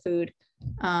wanted the food.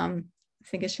 I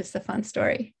think it's just a fun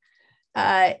story.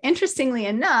 Interestingly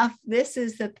enough, this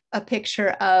is a picture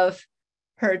of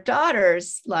her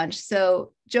daughter's lunch.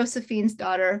 So Josephine's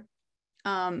daughter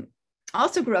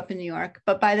also grew up in New York,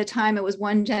 but by the time it was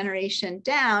one generation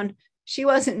down, she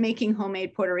wasn't making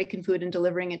homemade Puerto Rican food and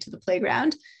delivering it to the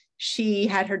playground. She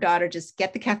had her daughter just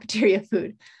get the cafeteria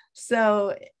food.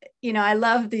 So, I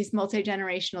love these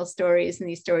multi-generational stories and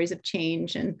these stories of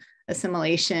change and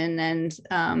assimilation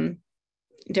and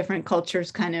different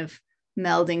cultures kind of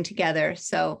melding together.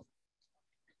 So,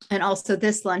 and also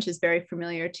this lunch is very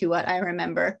familiar to what I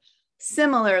remember.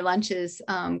 Similar lunches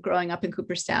growing up in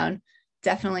Cooperstown.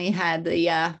 Definitely had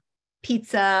the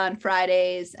pizza on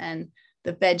Fridays and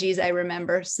the veggies I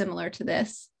remember similar to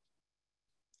this.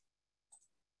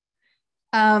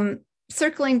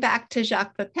 Circling back to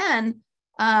Jacques Pepin,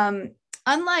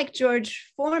 unlike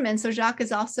George Foreman, so Jacques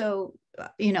is also,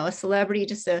 a celebrity,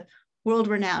 just a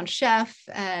world-renowned chef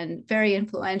and very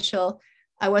influential.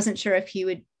 I wasn't sure if he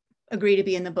would agree to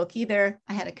be in the book either.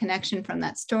 I had a connection from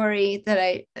that story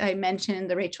that I mentioned,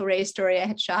 the Rachel Ray story I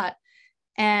had shot.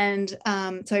 And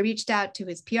so I reached out to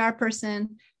his PR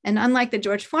person. And unlike the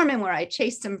George Foreman, where I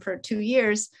chased him for 2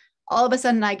 years, all of a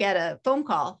sudden I get a phone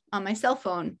call on my cell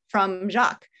phone from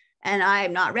Jacques. And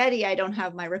I'm not ready. I don't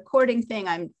have my recording thing.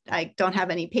 I don't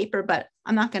have any paper, but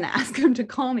I'm not going to ask him to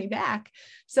call me back.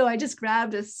 So I just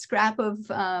grabbed a scrap of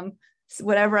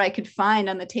whatever I could find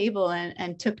on the table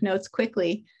and took notes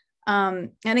quickly.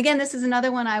 And again, this is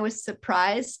another one I was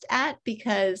surprised at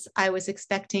because I was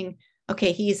expecting,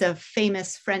 okay, he's a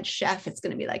famous French chef. It's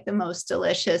going to be like the most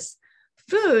delicious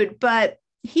food, but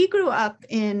he grew up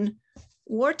in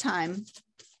wartime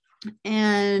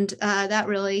and that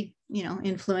really,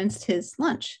 influenced his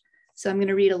lunch. So I'm going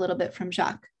to read a little bit from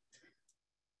Jacques.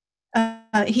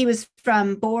 He was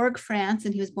from Bourg, France,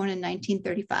 and he was born in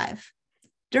 1935.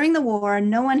 During the war,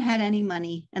 no one had any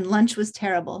money and lunch was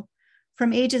terrible.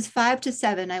 From ages 5 to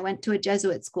 7, I went to a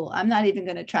Jesuit school. I'm not even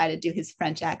going to try to do his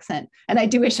French accent. And I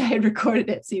do wish I had recorded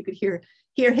it so you could hear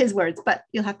his words, but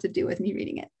you'll have to do with me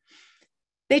reading it.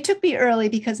 They took me early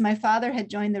because my father had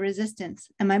joined the resistance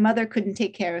and my mother couldn't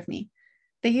take care of me.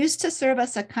 They used to serve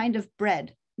us a kind of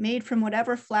bread made from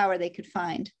whatever flour they could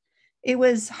find. It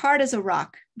was hard as a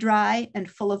rock, dry and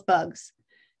full of bugs.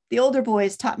 The older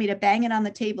boys taught me to bang it on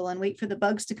the table and wait for the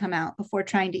bugs to come out before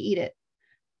trying to eat it.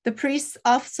 The priests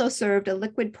also served a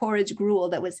liquid porridge gruel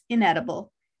that was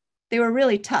inedible. They were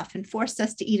really tough and forced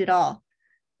us to eat it all.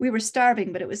 We were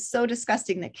starving, but it was so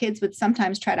disgusting that kids would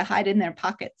sometimes try to hide in their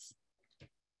pockets.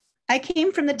 I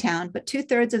came from the town, but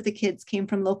 2/3 of the kids came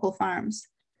from local farms.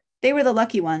 They were the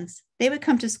lucky ones. They would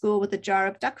come to school with a jar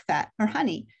of duck fat or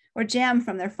honey or jam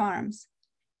from their farms.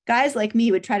 Guys like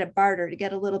me would try to barter to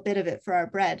get a little bit of it for our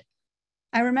bread.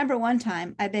 I remember one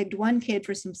time I begged one kid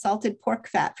for some salted pork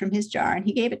fat from his jar and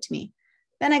he gave it to me.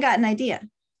 Then I got an idea.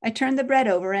 I turned the bread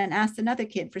over and asked another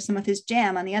kid for some of his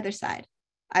jam on the other side.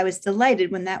 I was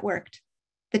delighted when that worked.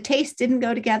 The taste didn't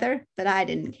go together, but I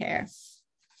didn't care.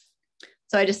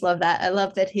 So I just love that. I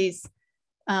love that his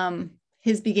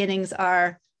beginnings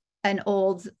are an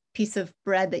old piece of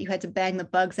bread that you had to bang the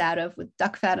bugs out of with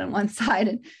duck fat on one side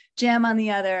and jam on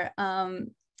the other,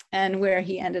 and where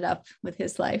he ended up with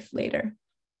his life later.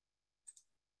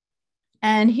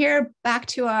 And here back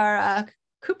to our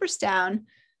Cooperstown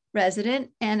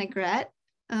resident, Annegret.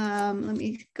 Let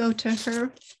me go to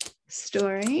her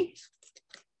story.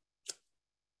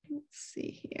 Let's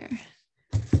see here.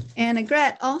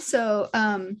 Annegret also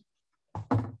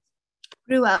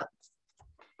grew up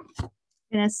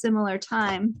in a similar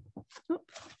time.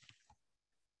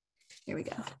 Here we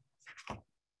go.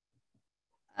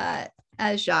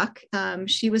 As Jacques,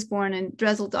 she was born in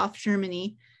Dresseldorf,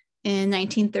 Germany in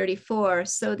 1934.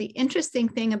 So the interesting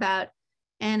thing about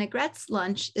Annegret's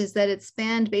lunch is that it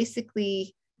spanned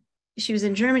basically, she was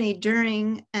in Germany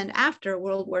during and after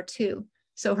World War II.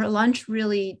 So her lunch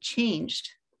really changed.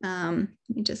 Let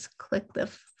me just click the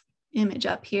image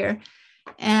up here.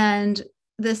 And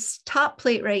this top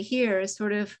plate right here is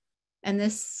sort of, and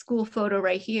this school photo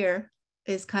right here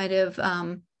is kind of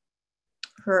her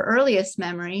earliest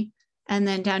memory. And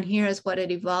then down here is what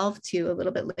it evolved to a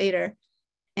little bit later.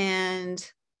 And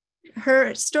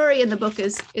her story in the book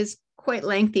is quite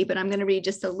lengthy, but I'm going to read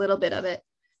just a little bit of it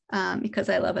because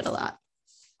I love it a lot.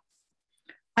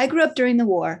 I grew up during the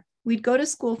war. We'd go to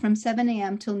school from 7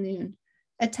 a.m. till noon.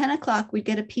 At 10 o'clock, we'd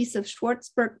get a piece of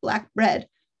Schwarzberg black bread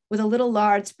with a little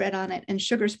lard spread on it and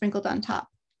sugar sprinkled on top.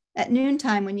 At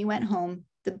noontime, when you went home,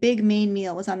 the big main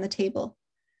meal was on the table.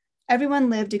 Everyone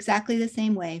lived exactly the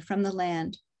same way from the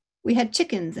land. We had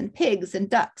chickens and pigs and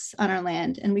ducks on our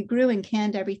land, and we grew and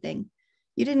canned everything.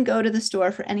 You didn't go to the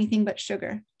store for anything but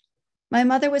sugar. My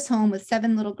mother was home with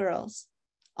 7 little girls.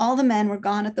 All the men were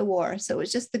gone at the war, so it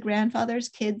was just the grandfathers,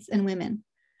 kids, and women.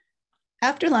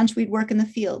 After lunch, we'd work in the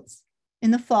fields. In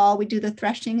the fall, we'd do the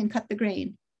threshing and cut the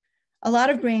grain. A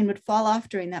lot of grain would fall off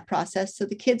during that process, so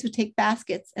the kids would take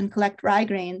baskets and collect rye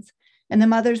grains, and the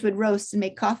mothers would roast and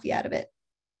make coffee out of it.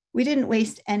 We didn't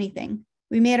waste anything.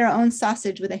 We made our own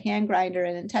sausage with a hand grinder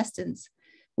and intestines.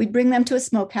 We'd bring them to a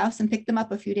smokehouse and pick them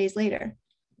up a few days later.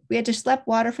 We had to schlep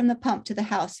water from the pump to the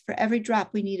house for every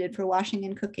drop we needed for washing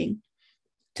and cooking.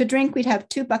 To drink, we'd have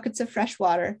 2 buckets of fresh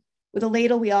water with a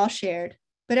ladle we all shared,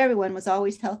 but everyone was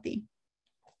always healthy.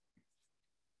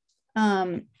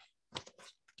 I'm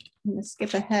going to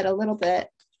skip ahead a little bit.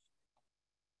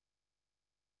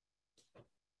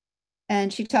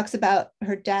 And she talks about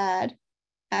her dad,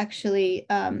 actually,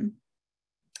 and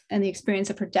the experience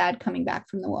of her dad coming back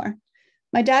from the war.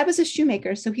 My dad was a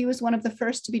shoemaker, so he was one of the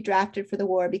first to be drafted for the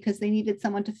war because they needed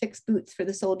someone to fix boots for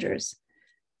the soldiers.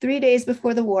 3 days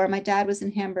before the war, my dad was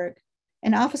in Hamburg.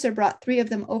 An officer brought 3 of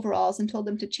them overalls and told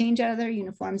them to change out of their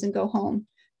uniforms and go home,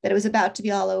 that it was about to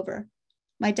be all over.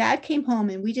 My dad came home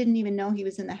and we didn't even know he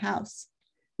was in the house.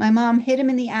 My mom hid him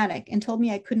in the attic and told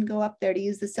me I couldn't go up there to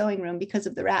use the sewing room because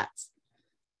of the rats.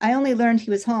 I only learned he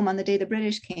was home on the day the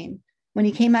British came, when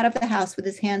he came out of the house with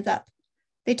his hands up.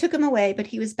 They took him away, but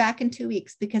he was back in 2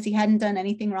 weeks because he hadn't done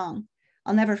anything wrong.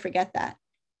 I'll never forget that.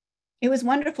 It was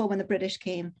wonderful when the British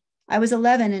came. I was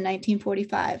 11 in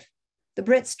 1945. The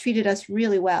Brits treated us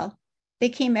really well. They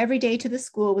came every day to the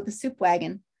school with a soup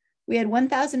wagon. We had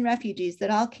 1,000 refugees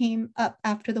that all came up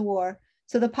after the war,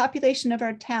 so the population of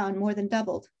our town more than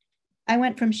doubled. I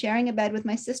went from sharing a bed with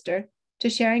my sister to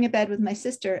sharing a bed with my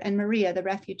sister and Maria, the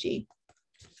refugee.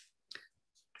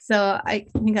 So I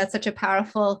think that's such a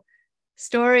powerful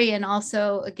story, and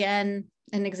also, again,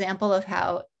 an example of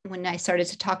how when I started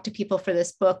to talk to people for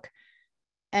this book,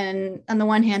 and on the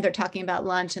one hand, they're talking about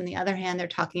lunch, and the other hand, they're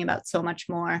talking about so much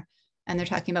more, and they're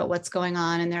talking about what's going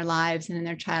on in their lives and in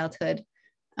their childhood.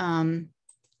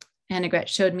 Annegret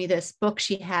showed me this book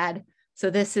she had. So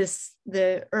this is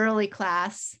the early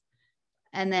class,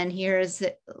 and then here's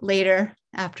later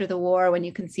after the war, when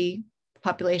you can see the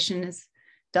population is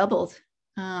doubled.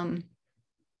 And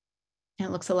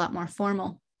it looks a lot more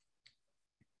formal.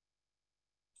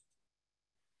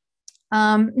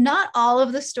 Not all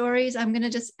of the stories. I'm going to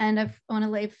just end up, I want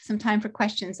to leave some time for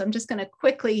questions. So I'm just going to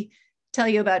quickly tell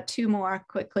you about 2 more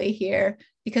quickly here,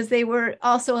 because they were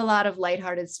also a lot of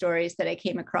lighthearted stories that I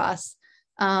came across.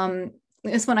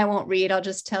 This one I won't read. I'll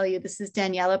just tell you, this is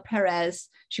Daniela Perez.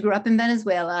 She grew up in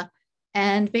Venezuela.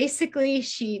 And basically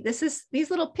these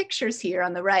little pictures here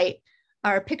on the right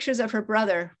are pictures of her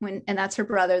brother, and that's her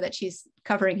brother that she's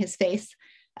covering his face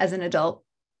as an adult.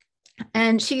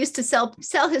 And she used to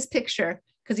sell his picture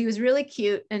because he was really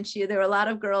cute. And there were a lot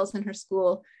of girls in her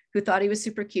school who thought he was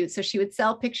super cute. So she would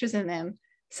sell pictures of him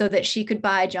so that she could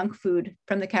buy junk food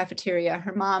from the cafeteria.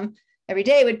 Her mom every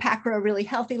day would pack her a really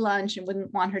healthy lunch and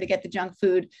wouldn't want her to get the junk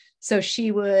food. So she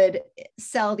would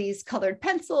sell these colored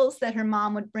pencils that her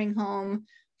mom would bring home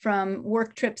from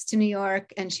work trips to New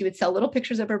York. And she would sell little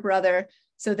pictures of her brother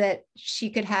so that she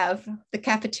could have the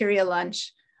cafeteria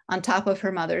lunch on top of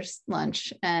her mother's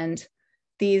lunch. And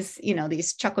these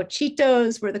Choco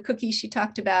Cheetos were the cookies she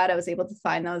talked about. I was able to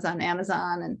find those on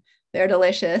Amazon, and they're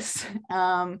delicious.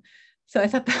 So I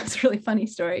thought that was a really funny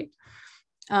story.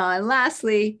 And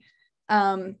lastly,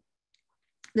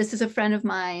 this is a friend of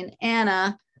mine,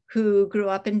 Anna, who grew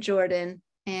up in Jordan.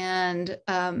 And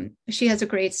she has a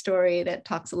great story that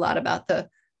talks a lot about the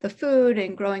food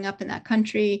and growing up in that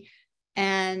country.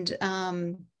 And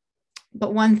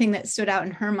but one thing that stood out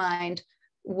in her mind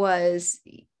was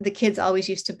the kids always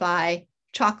used to buy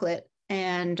chocolate,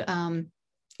 and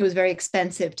it was very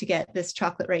expensive to get this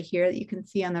chocolate right here that you can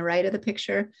see on the right of the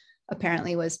picture.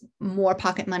 Apparently was more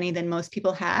pocket money than most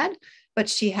people had, but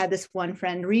she had this one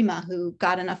friend, Rima, who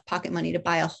got enough pocket money to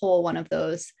buy a whole one of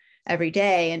those every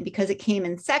day. And because it came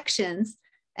in sections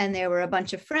and there were a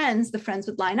bunch of friends, the friends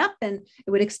would line up and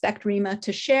it would expect Rima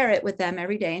to share it with them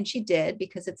every day. And she did,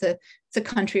 because it's a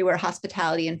country where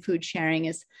hospitality and food sharing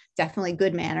is definitely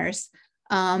good manners.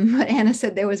 But Anna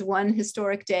said there was one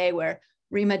historic day where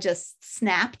Rima just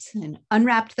snapped and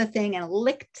unwrapped the thing and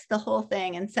licked the whole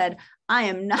thing and said, "I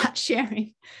am not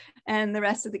sharing." And the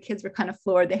rest of the kids were kind of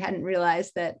floored. They hadn't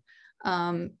realized that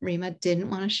Rima didn't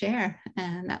want to share.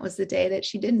 And that was the day that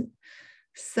she didn't.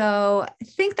 So I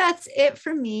think that's it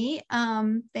for me.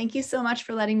 Thank you so much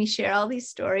for letting me share all these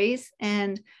stories.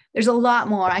 And there's a lot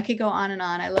more. I could go on and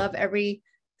on. I love every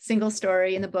single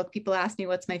story in the book. People ask me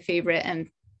what's my favorite, and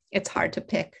it's hard to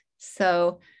pick.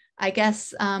 So I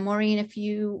guess, Maureen, if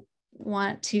you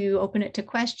want to open it to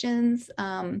questions,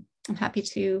 I'm happy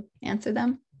to answer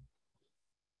them.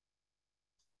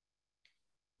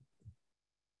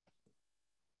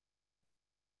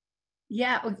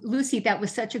 Yeah, Lucy, that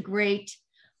was such a great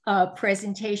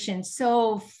presentation,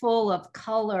 so full of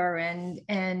color and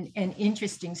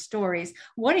interesting stories.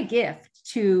 What a gift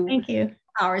to Thank you.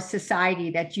 our society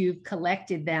that you've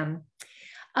collected them.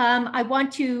 I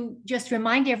want to just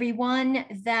remind everyone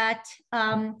that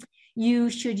you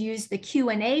should use the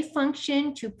Q&A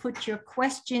function to put your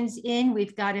questions in.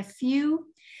 We've got a few.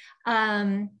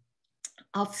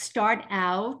 I'll start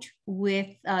out with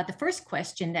the first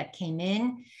question that came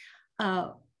in.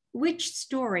 Which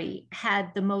story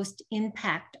had the most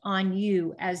impact on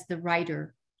you as the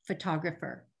writer,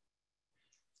 photographer?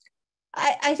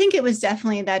 I think it was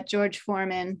definitely that George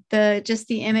Foreman, just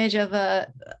the image of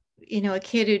a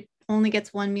kid who only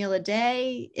gets one meal a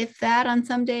day, if that, on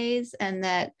some days, and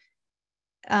that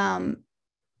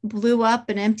blew up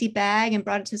an empty bag and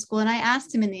brought it to school. And I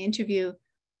asked him in the interview,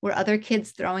 were other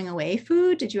kids throwing away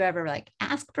food? Did you ever like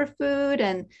ask for food?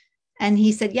 And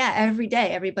he said, yeah, every day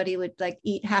everybody would like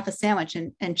eat half a sandwich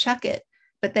and chuck it,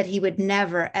 but that he would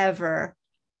never, ever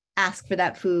ask for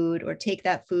that food or take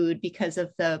that food because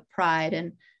of the pride.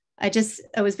 And I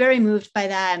was very moved by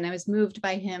that. And I was moved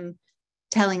by him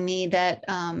telling me that,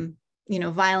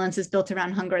 violence is built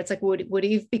around hunger. It's like, would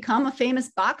he have become a famous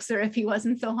boxer if he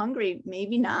wasn't so hungry?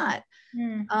 Maybe not.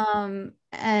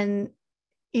 And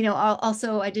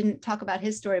also, I didn't talk about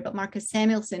his story, but Marcus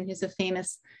Samuelsson, who's a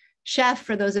famous chef.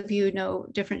 For those of you who know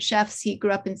different chefs, he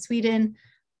grew up in Sweden,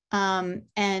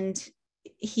 and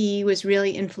he was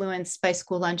really influenced by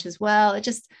school lunch as well.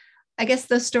 I guess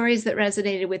those stories that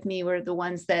resonated with me were the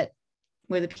ones that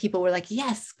where the people were like,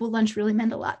 yes, school lunch really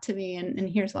meant a lot to me, and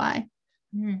here's why.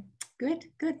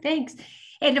 Good, thanks.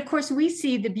 And of course, we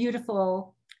see the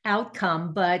beautiful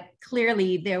outcome, but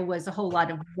clearly there was a whole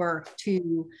lot of work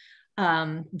to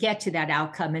get to that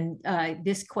outcome. And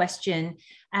this question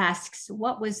asks,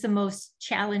 what was the most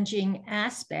challenging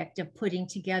aspect of putting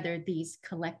together these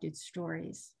collected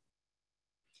stories?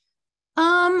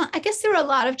 I guess there were a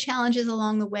lot of challenges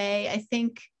along the way. I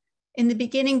think in the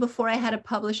beginning, before I had a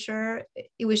publisher,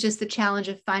 it was just the challenge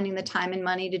of finding the time and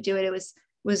money to do it. It was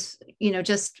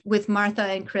just with Martha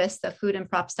and Chris, the food and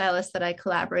prop stylists that I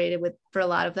collaborated with for a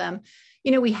lot of them.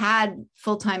 We had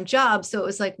full-time jobs. So it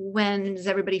was like, when is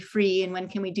everybody free and when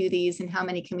can we do these and how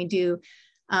many can we do?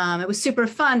 It was super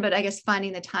fun, but I guess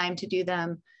finding the time to do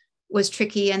them was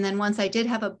tricky. And then once I did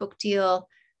have a book deal,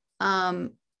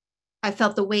 I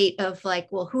felt the weight of like,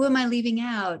 well, who am I leaving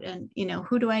out? And,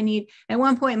 who do I need? At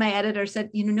one point, my editor said,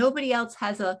 nobody else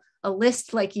has a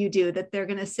list like you do, that they're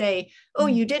going to say, oh,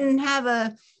 you didn't have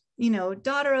a,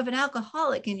 daughter of an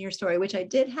alcoholic in your story, which I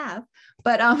did have.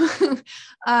 But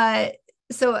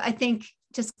so I think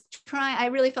I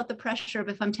really felt the pressure of,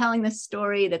 if I'm telling this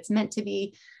story that's meant to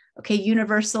be, okay,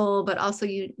 universal, but also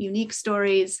unique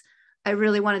stories, I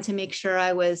really wanted to make sure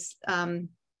I was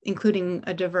including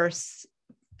a diverse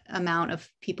amount of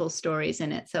people's stories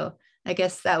in it. So I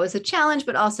guess that was a challenge,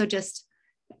 but also just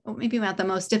maybe not the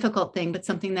most difficult thing, but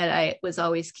something that I was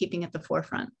always keeping at the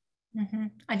forefront.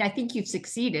 And I think you've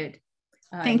succeeded.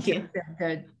 Thank you.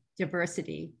 The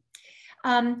diversity.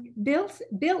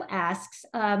 Bill asks,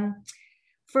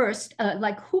 first,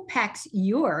 who packs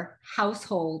your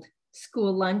household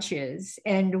school lunches,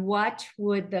 and what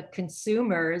would the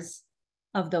consumers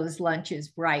of those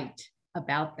lunches write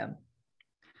about them?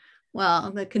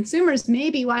 Well, the consumers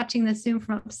may be watching this Zoom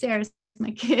from upstairs,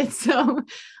 my kids. So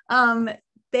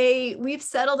we've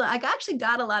settled. I actually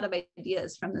got a lot of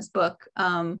ideas from this book.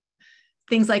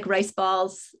 Things like rice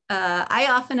balls. I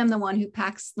often am the one who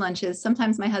packs lunches.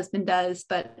 Sometimes my husband does,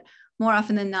 but more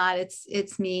often than not,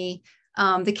 it's me.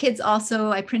 The kids also,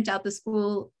 I print out the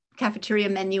school cafeteria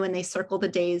menu and they circle the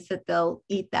days that they'll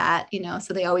eat that,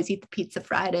 so they always eat the Pizza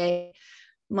Friday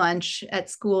lunch at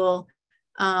school.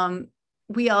 I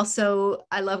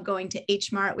love going to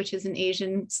H Mart, which is an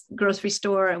Asian grocery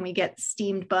store, and we get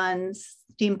steamed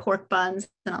pork buns,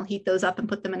 and I'll heat those up and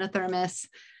put them in a thermos.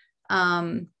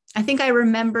 I think I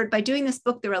remembered by doing this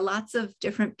book, there were lots of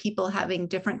different people having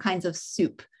different kinds of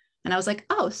soup. And I was like,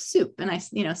 oh, soup.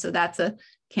 And so that's a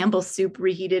Campbell's soup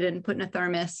reheated and put in a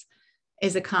thermos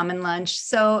is a common lunch.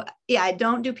 So yeah, I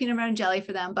don't do peanut butter and jelly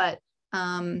for them, but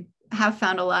have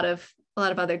found a lot of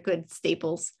other good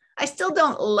staples. I still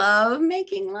don't love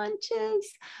making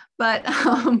lunches, but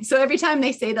so every time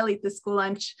they say they'll eat the school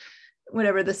lunch,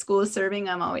 whatever the school is serving,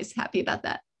 I'm always happy about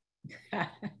that.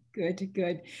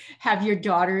 Good. Have your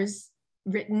daughters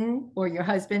written, or your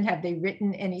husband, have they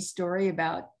written any story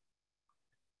about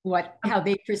how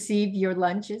they perceive your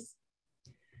lunches?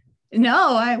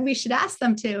 No, we should ask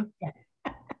them to.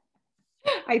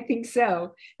 I think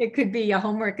so. It could be a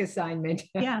homework assignment.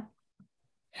 Yeah.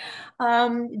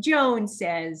 Joan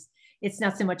says, it's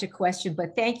not so much a question,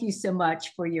 but thank you so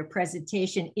much for your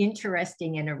presentation.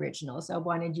 Interesting and original. So I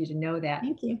wanted you to know that.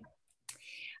 Thank you.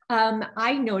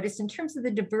 I noticed in terms of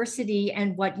the diversity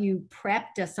and what you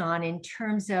prepped us on in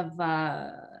terms of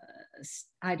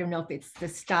I don't know if it's the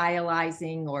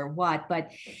stylizing or what,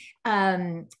 but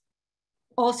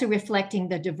also reflecting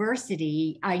the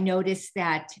diversity, I noticed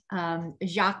that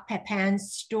Jacques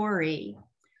Pepin's story,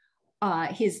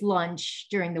 his lunch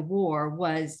during the war,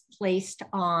 was placed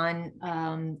on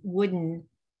wooden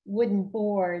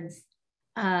boards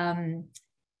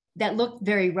that looked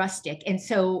very rustic. And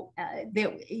so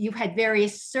you had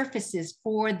various surfaces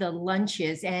for the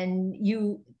lunches, and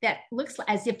that looks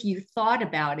as if you thought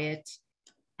about it.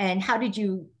 And how did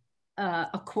you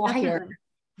acquire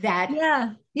that?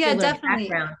 Yeah, definitely.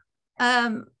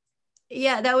 Background?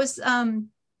 That was a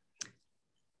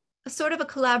sort of a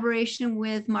collaboration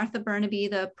with Martha Burnaby,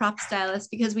 the prop stylist,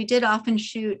 because we did often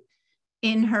shoot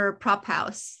in her prop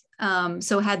house.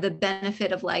 So had the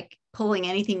benefit of like pulling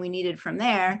anything we needed from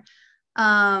there.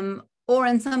 Or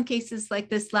in some cases, like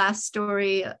this last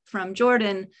story from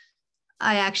Jordan,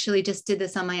 I actually just did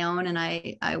this on my own, and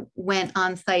I went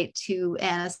on site to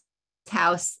Anna's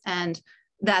house, and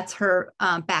that's her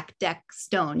back deck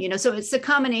stone, so it's a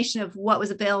combination of what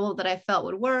was available that I felt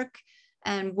would work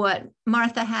and what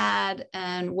Martha had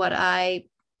and what I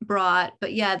brought.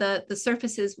 But yeah, the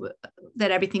surfaces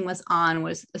that everything was on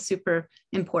was super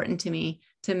important to me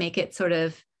to make it sort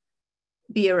of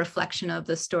be a reflection of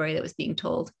the story that was being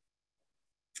told.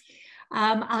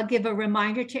 I'll give a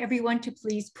reminder to everyone to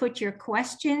please put your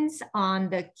questions on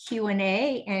the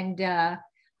Q&A, and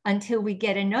until we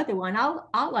get another one,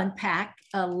 I'll unpack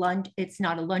a lunch. It's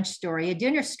not a lunch story, a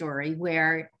dinner story,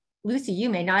 where Lucy, you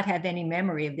may not have any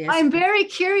memory of this. I'm very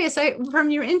curious from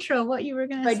your intro what you were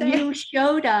going to say. But you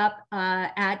showed up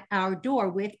at our door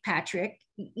with Patrick,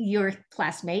 your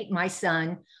classmate, my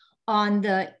son, on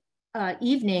the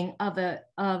evening of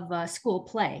a school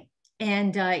play.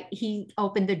 And he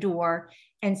opened the door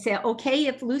and said, "Okay,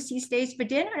 if Lucy stays for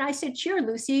dinner." And I said, "Sure,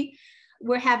 Lucy,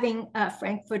 we're having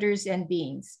frankfurters and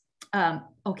beans."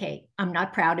 Okay, I'm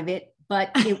not proud of it, but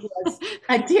it was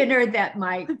a dinner that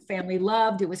my family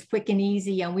loved. It was quick and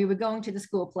easy, and we were going to the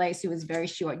school play, so it was very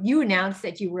short. You announced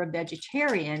that you were a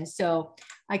vegetarian, so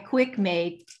I quick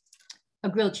made a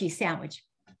grilled cheese sandwich.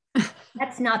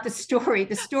 That's not the story.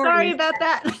 The story. Sorry about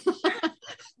that.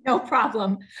 No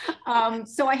problem.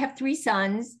 So I have 3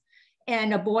 sons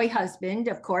and a boy husband,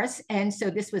 of course. And so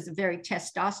this was a very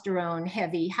testosterone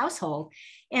heavy household.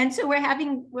 And so we're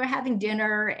having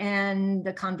dinner, and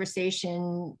the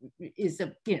conversation is,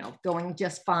 going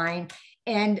just fine.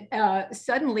 And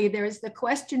suddenly there's the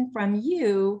question from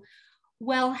you,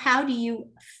 well, how do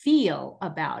you feel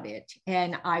about it?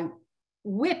 And I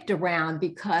whipped around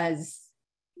because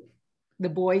the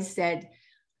boys said,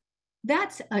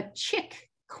 "That's a chick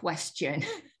question."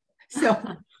 So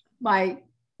my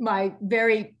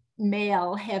very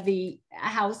male heavy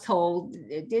household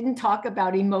didn't talk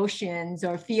about emotions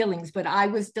or feelings, but I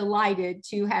was delighted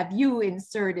to have you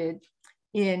inserted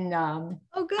in our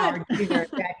dinner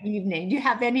that evening. Do you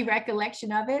have any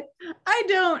recollection of it? I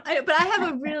don't, but I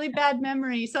have a really bad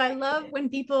memory. So I love when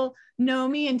people know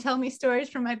me and tell me stories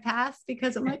from my past,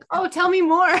 because I'm like, oh, tell me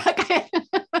more.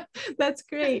 That's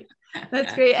great.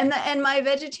 That's great. And my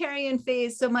vegetarian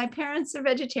phase. So my parents are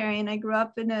vegetarian. I grew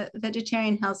up in a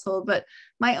vegetarian household, but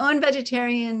my own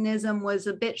vegetarianism was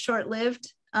a bit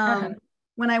short-lived.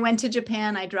 When I went to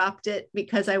Japan, I dropped it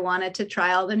because I wanted to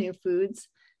try all the new foods.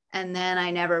 And then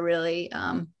I never really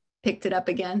picked it up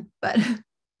again. But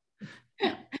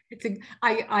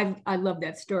I love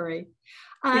that story.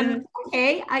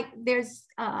 Okay, I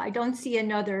don't see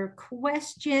another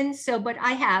question. So, but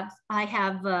I have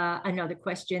another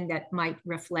question that might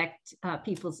reflect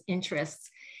people's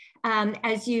interests.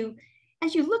 As you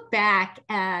look back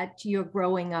at your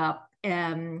growing up,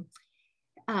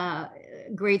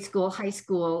 grade school, high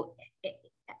school,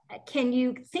 can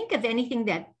you think of anything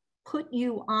that put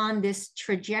you on this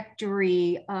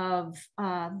trajectory of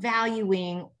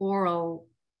valuing oral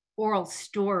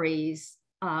stories,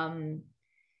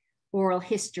 oral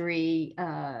history,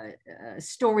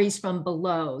 stories from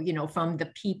below, from the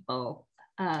people?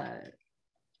 Can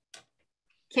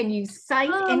you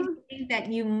cite anything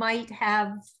that you might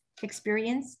have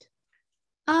experienced?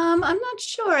 I'm not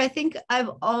sure. I think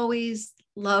I've always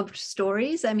loved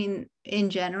stories. I mean, in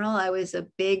general, I was a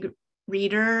big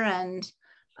reader and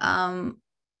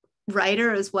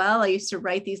writer as well. I used to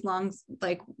write these long,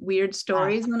 like weird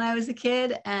stories when I was a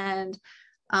kid. And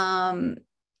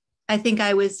I think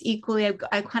I was equally,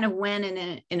 I kind of went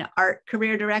in an art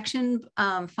career direction,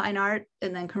 fine art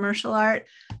and then commercial art.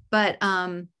 But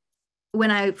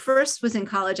when I first was in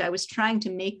college, I was trying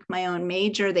to make my own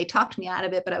major. They talked me out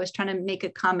of it, but I was trying to make a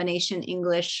combination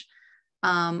English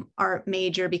art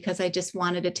major because I just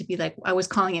wanted it to be like, I was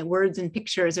calling it words and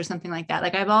pictures or something like that.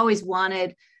 Like I've always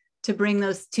wanted to bring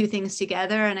those two things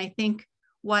together. And I think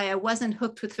why I wasn't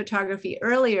hooked with photography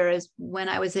earlier is when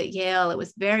I was at Yale, it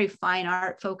was very fine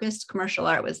art focused. Commercial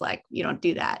art was like, you don't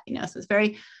do that, you know, so it's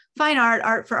very fine art,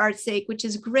 art for art's sake, which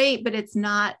is great, but it's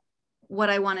not what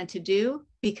I wanted to do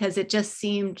because it just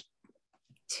seemed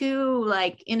too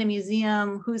like in a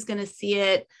museum, who's going to see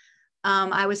it?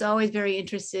 I was always very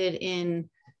interested in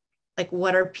like,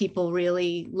 what are people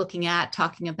really looking at,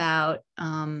 talking about?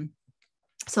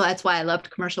 So that's why I loved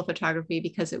commercial photography,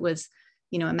 because it was,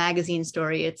 you know, a magazine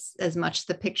story. It's as much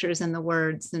the pictures and the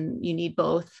words, and you need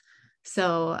both.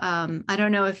 So I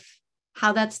don't know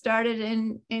how that started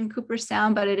in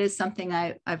Cooperstown, but it is something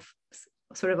I've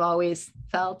sort of always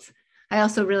felt. I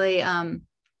also really, I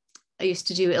used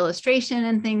to do illustration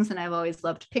and things, and I've always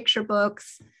loved picture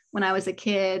books when I was a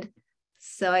kid.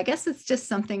 So I guess it's just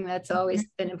something that's always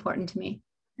been important to me.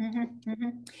 Mm-hmm, mm-hmm.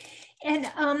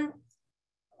 And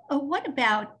what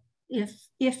about,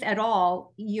 if at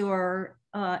all, your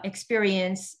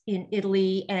experience in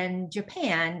Italy and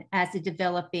Japan as a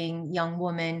developing young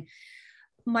woman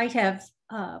might have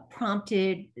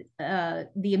prompted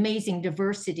the amazing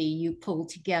diversity you pulled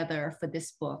together for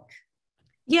this book?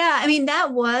 Yeah, I mean,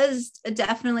 that was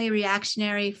definitely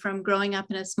reactionary from growing up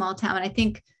in a small town. I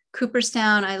think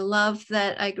Cooperstown, I love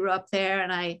that I grew up there,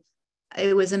 and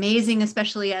it was amazing,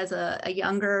 especially as a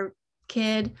younger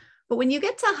kid. But when you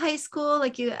get to high school,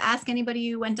 like you ask anybody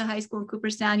who went to high school in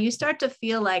Cooperstown, you start to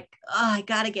feel like, oh, I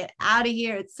got to get out of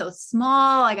here. It's so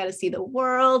small. I got to see the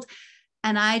world.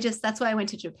 And that's why I went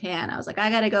to Japan. I was like, I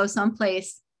got to go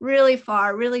someplace really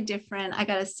far, really different. I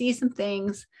got to see some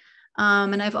things.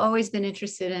 And I've always been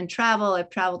interested in travel. I've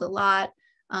traveled a lot,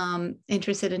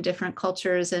 interested in different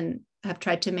cultures, and have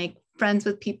tried to make friends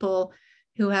with people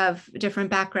who have different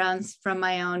backgrounds from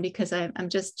my own, because I'm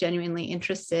just genuinely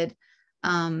interested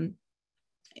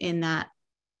in that.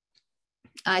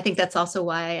 I think that's also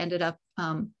why I ended up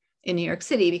in New York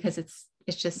City, because it's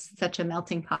just such a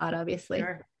melting pot, obviously.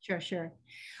 Sure.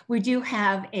 We do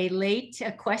have a late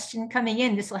question coming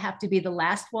in. This will have to be the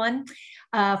last one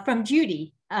from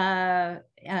Judy.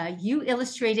 You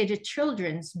illustrated a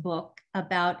children's book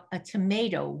about a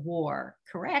tomato war,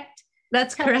 correct?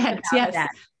 That's correct. Yes.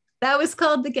 That was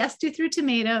called The Guest Who Threw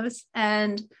Tomatoes.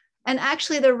 And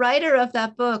actually the writer of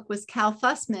that book was Cal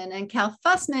Fussman. And Cal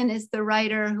Fussman is the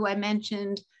writer who I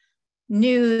mentioned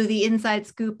knew the inside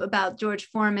scoop about George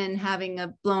Foreman having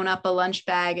blown up a lunch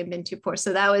bag and been too poor.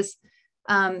 So that was,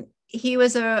 he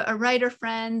was a writer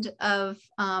friend of,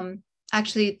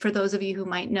 actually, for those of you who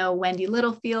might know Wendy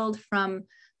Littlefield from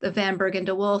the Van Bergen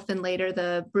de Wolf and later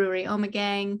the Brewery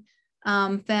Omegang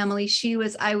family.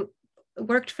 I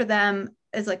worked for them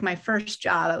as like my first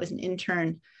job. I was an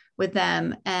intern with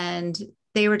them, and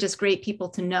they were just great people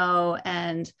to know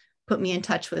and put me in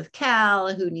touch with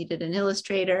Cal, who needed an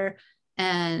illustrator.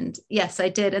 And yes, I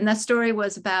did. And that story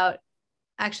was about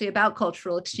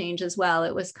cultural exchange as well.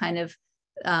 It was kind of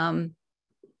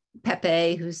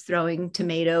Pepe, who's throwing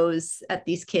tomatoes at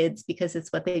these kids because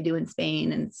it's what they do in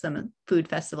Spain, and some food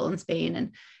festival in Spain,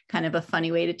 and kind of a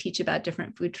funny way to teach about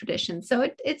different food traditions. So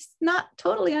it's not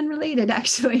totally unrelated,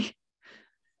 actually.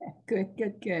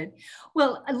 Good.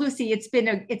 Well, Lucy, it's been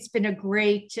a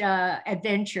great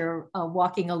adventure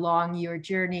walking along your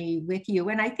journey with you,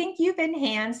 and I think you've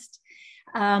enhanced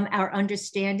our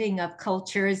understanding of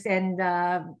cultures. And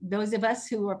those of us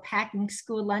who are packing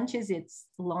school lunches, it's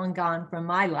long gone from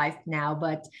my life now,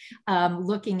 but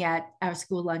looking at our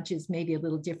school lunches maybe a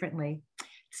little differently.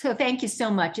 So thank you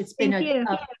so much. It's been an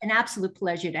absolute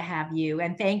pleasure to have you,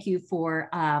 and thank you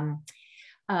for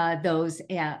those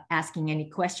asking any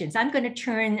questions. I'm going to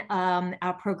turn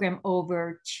our program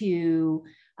over to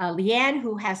Leanne,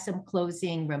 who has some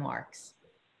closing remarks.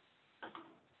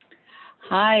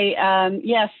 Hi,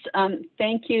 yes,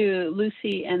 thank you,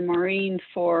 Lucy and Maureen,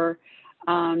 for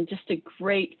just a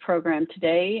great program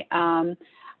today.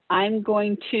 I'm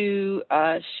going to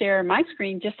share my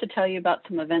screen just to tell you about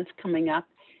some events coming up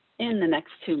in the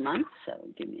next 2 months. So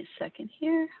give me a second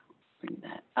here, bring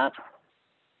that up.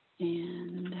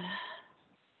 And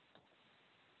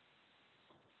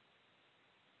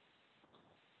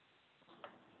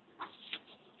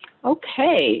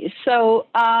okay, so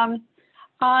on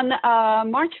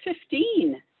March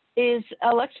 15 is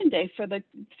election day for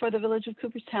the village of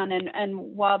Cooperstown, and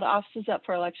while the offices up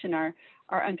for election are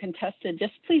uncontested,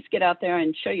 just please get out there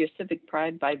and show your civic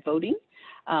pride by voting.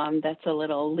 That's a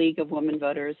little League of Women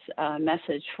Voters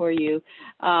message for you.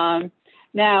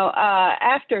 Now,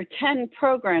 after 10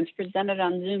 programs presented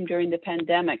on Zoom during the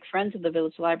pandemic, Friends of the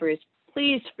Village Library is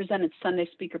pleased to present its Sunday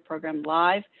speaker program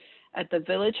live at the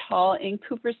Village Hall in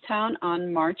Cooperstown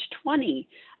on March 20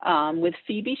 with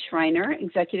Phoebe Schreiner,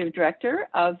 Executive Director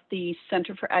of the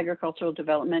Center for Agricultural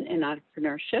Development and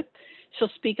Entrepreneurship. She'll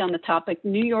speak on the topic,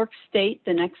 New York State,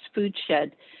 the Next Food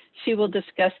Shed. She will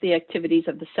discuss the activities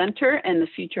of the center and the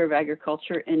future of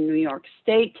agriculture in New York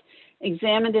State,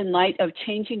 examined in light of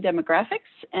changing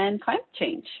demographics and climate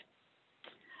change.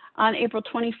 On April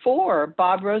 24,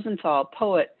 Bob Rosenthal,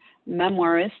 poet,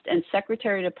 memoirist, and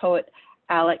secretary to poet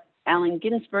Allen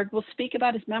Ginsberg, will speak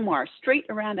about his memoir, Straight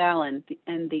Around Allen,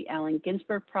 and the Allen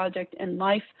Ginsberg Project and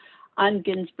life on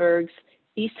Ginsberg's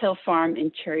East Hill Farm in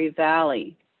Cherry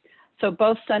Valley. So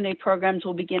both Sunday programs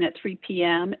will begin at 3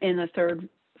 p.m. in the third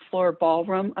floor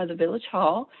ballroom of the Village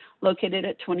Hall, located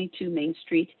at 22 Main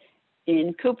Street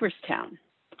in Cooperstown.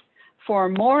 For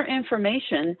more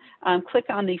information, click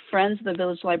on the Friends of the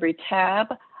Village Library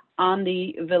tab on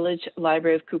the Village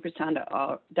Library of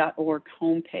Cooperstown.org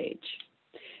homepage.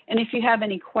 And if you have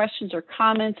any questions or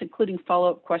comments, including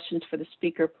follow-up questions for the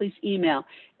speaker, please email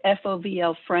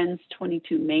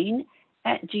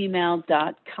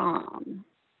fovlfriends22main@gmail.com.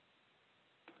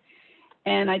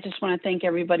 And I just want to thank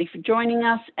everybody for joining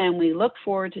us, and we look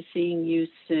forward to seeing you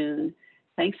soon.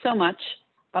 Thanks so much.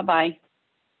 Bye-bye.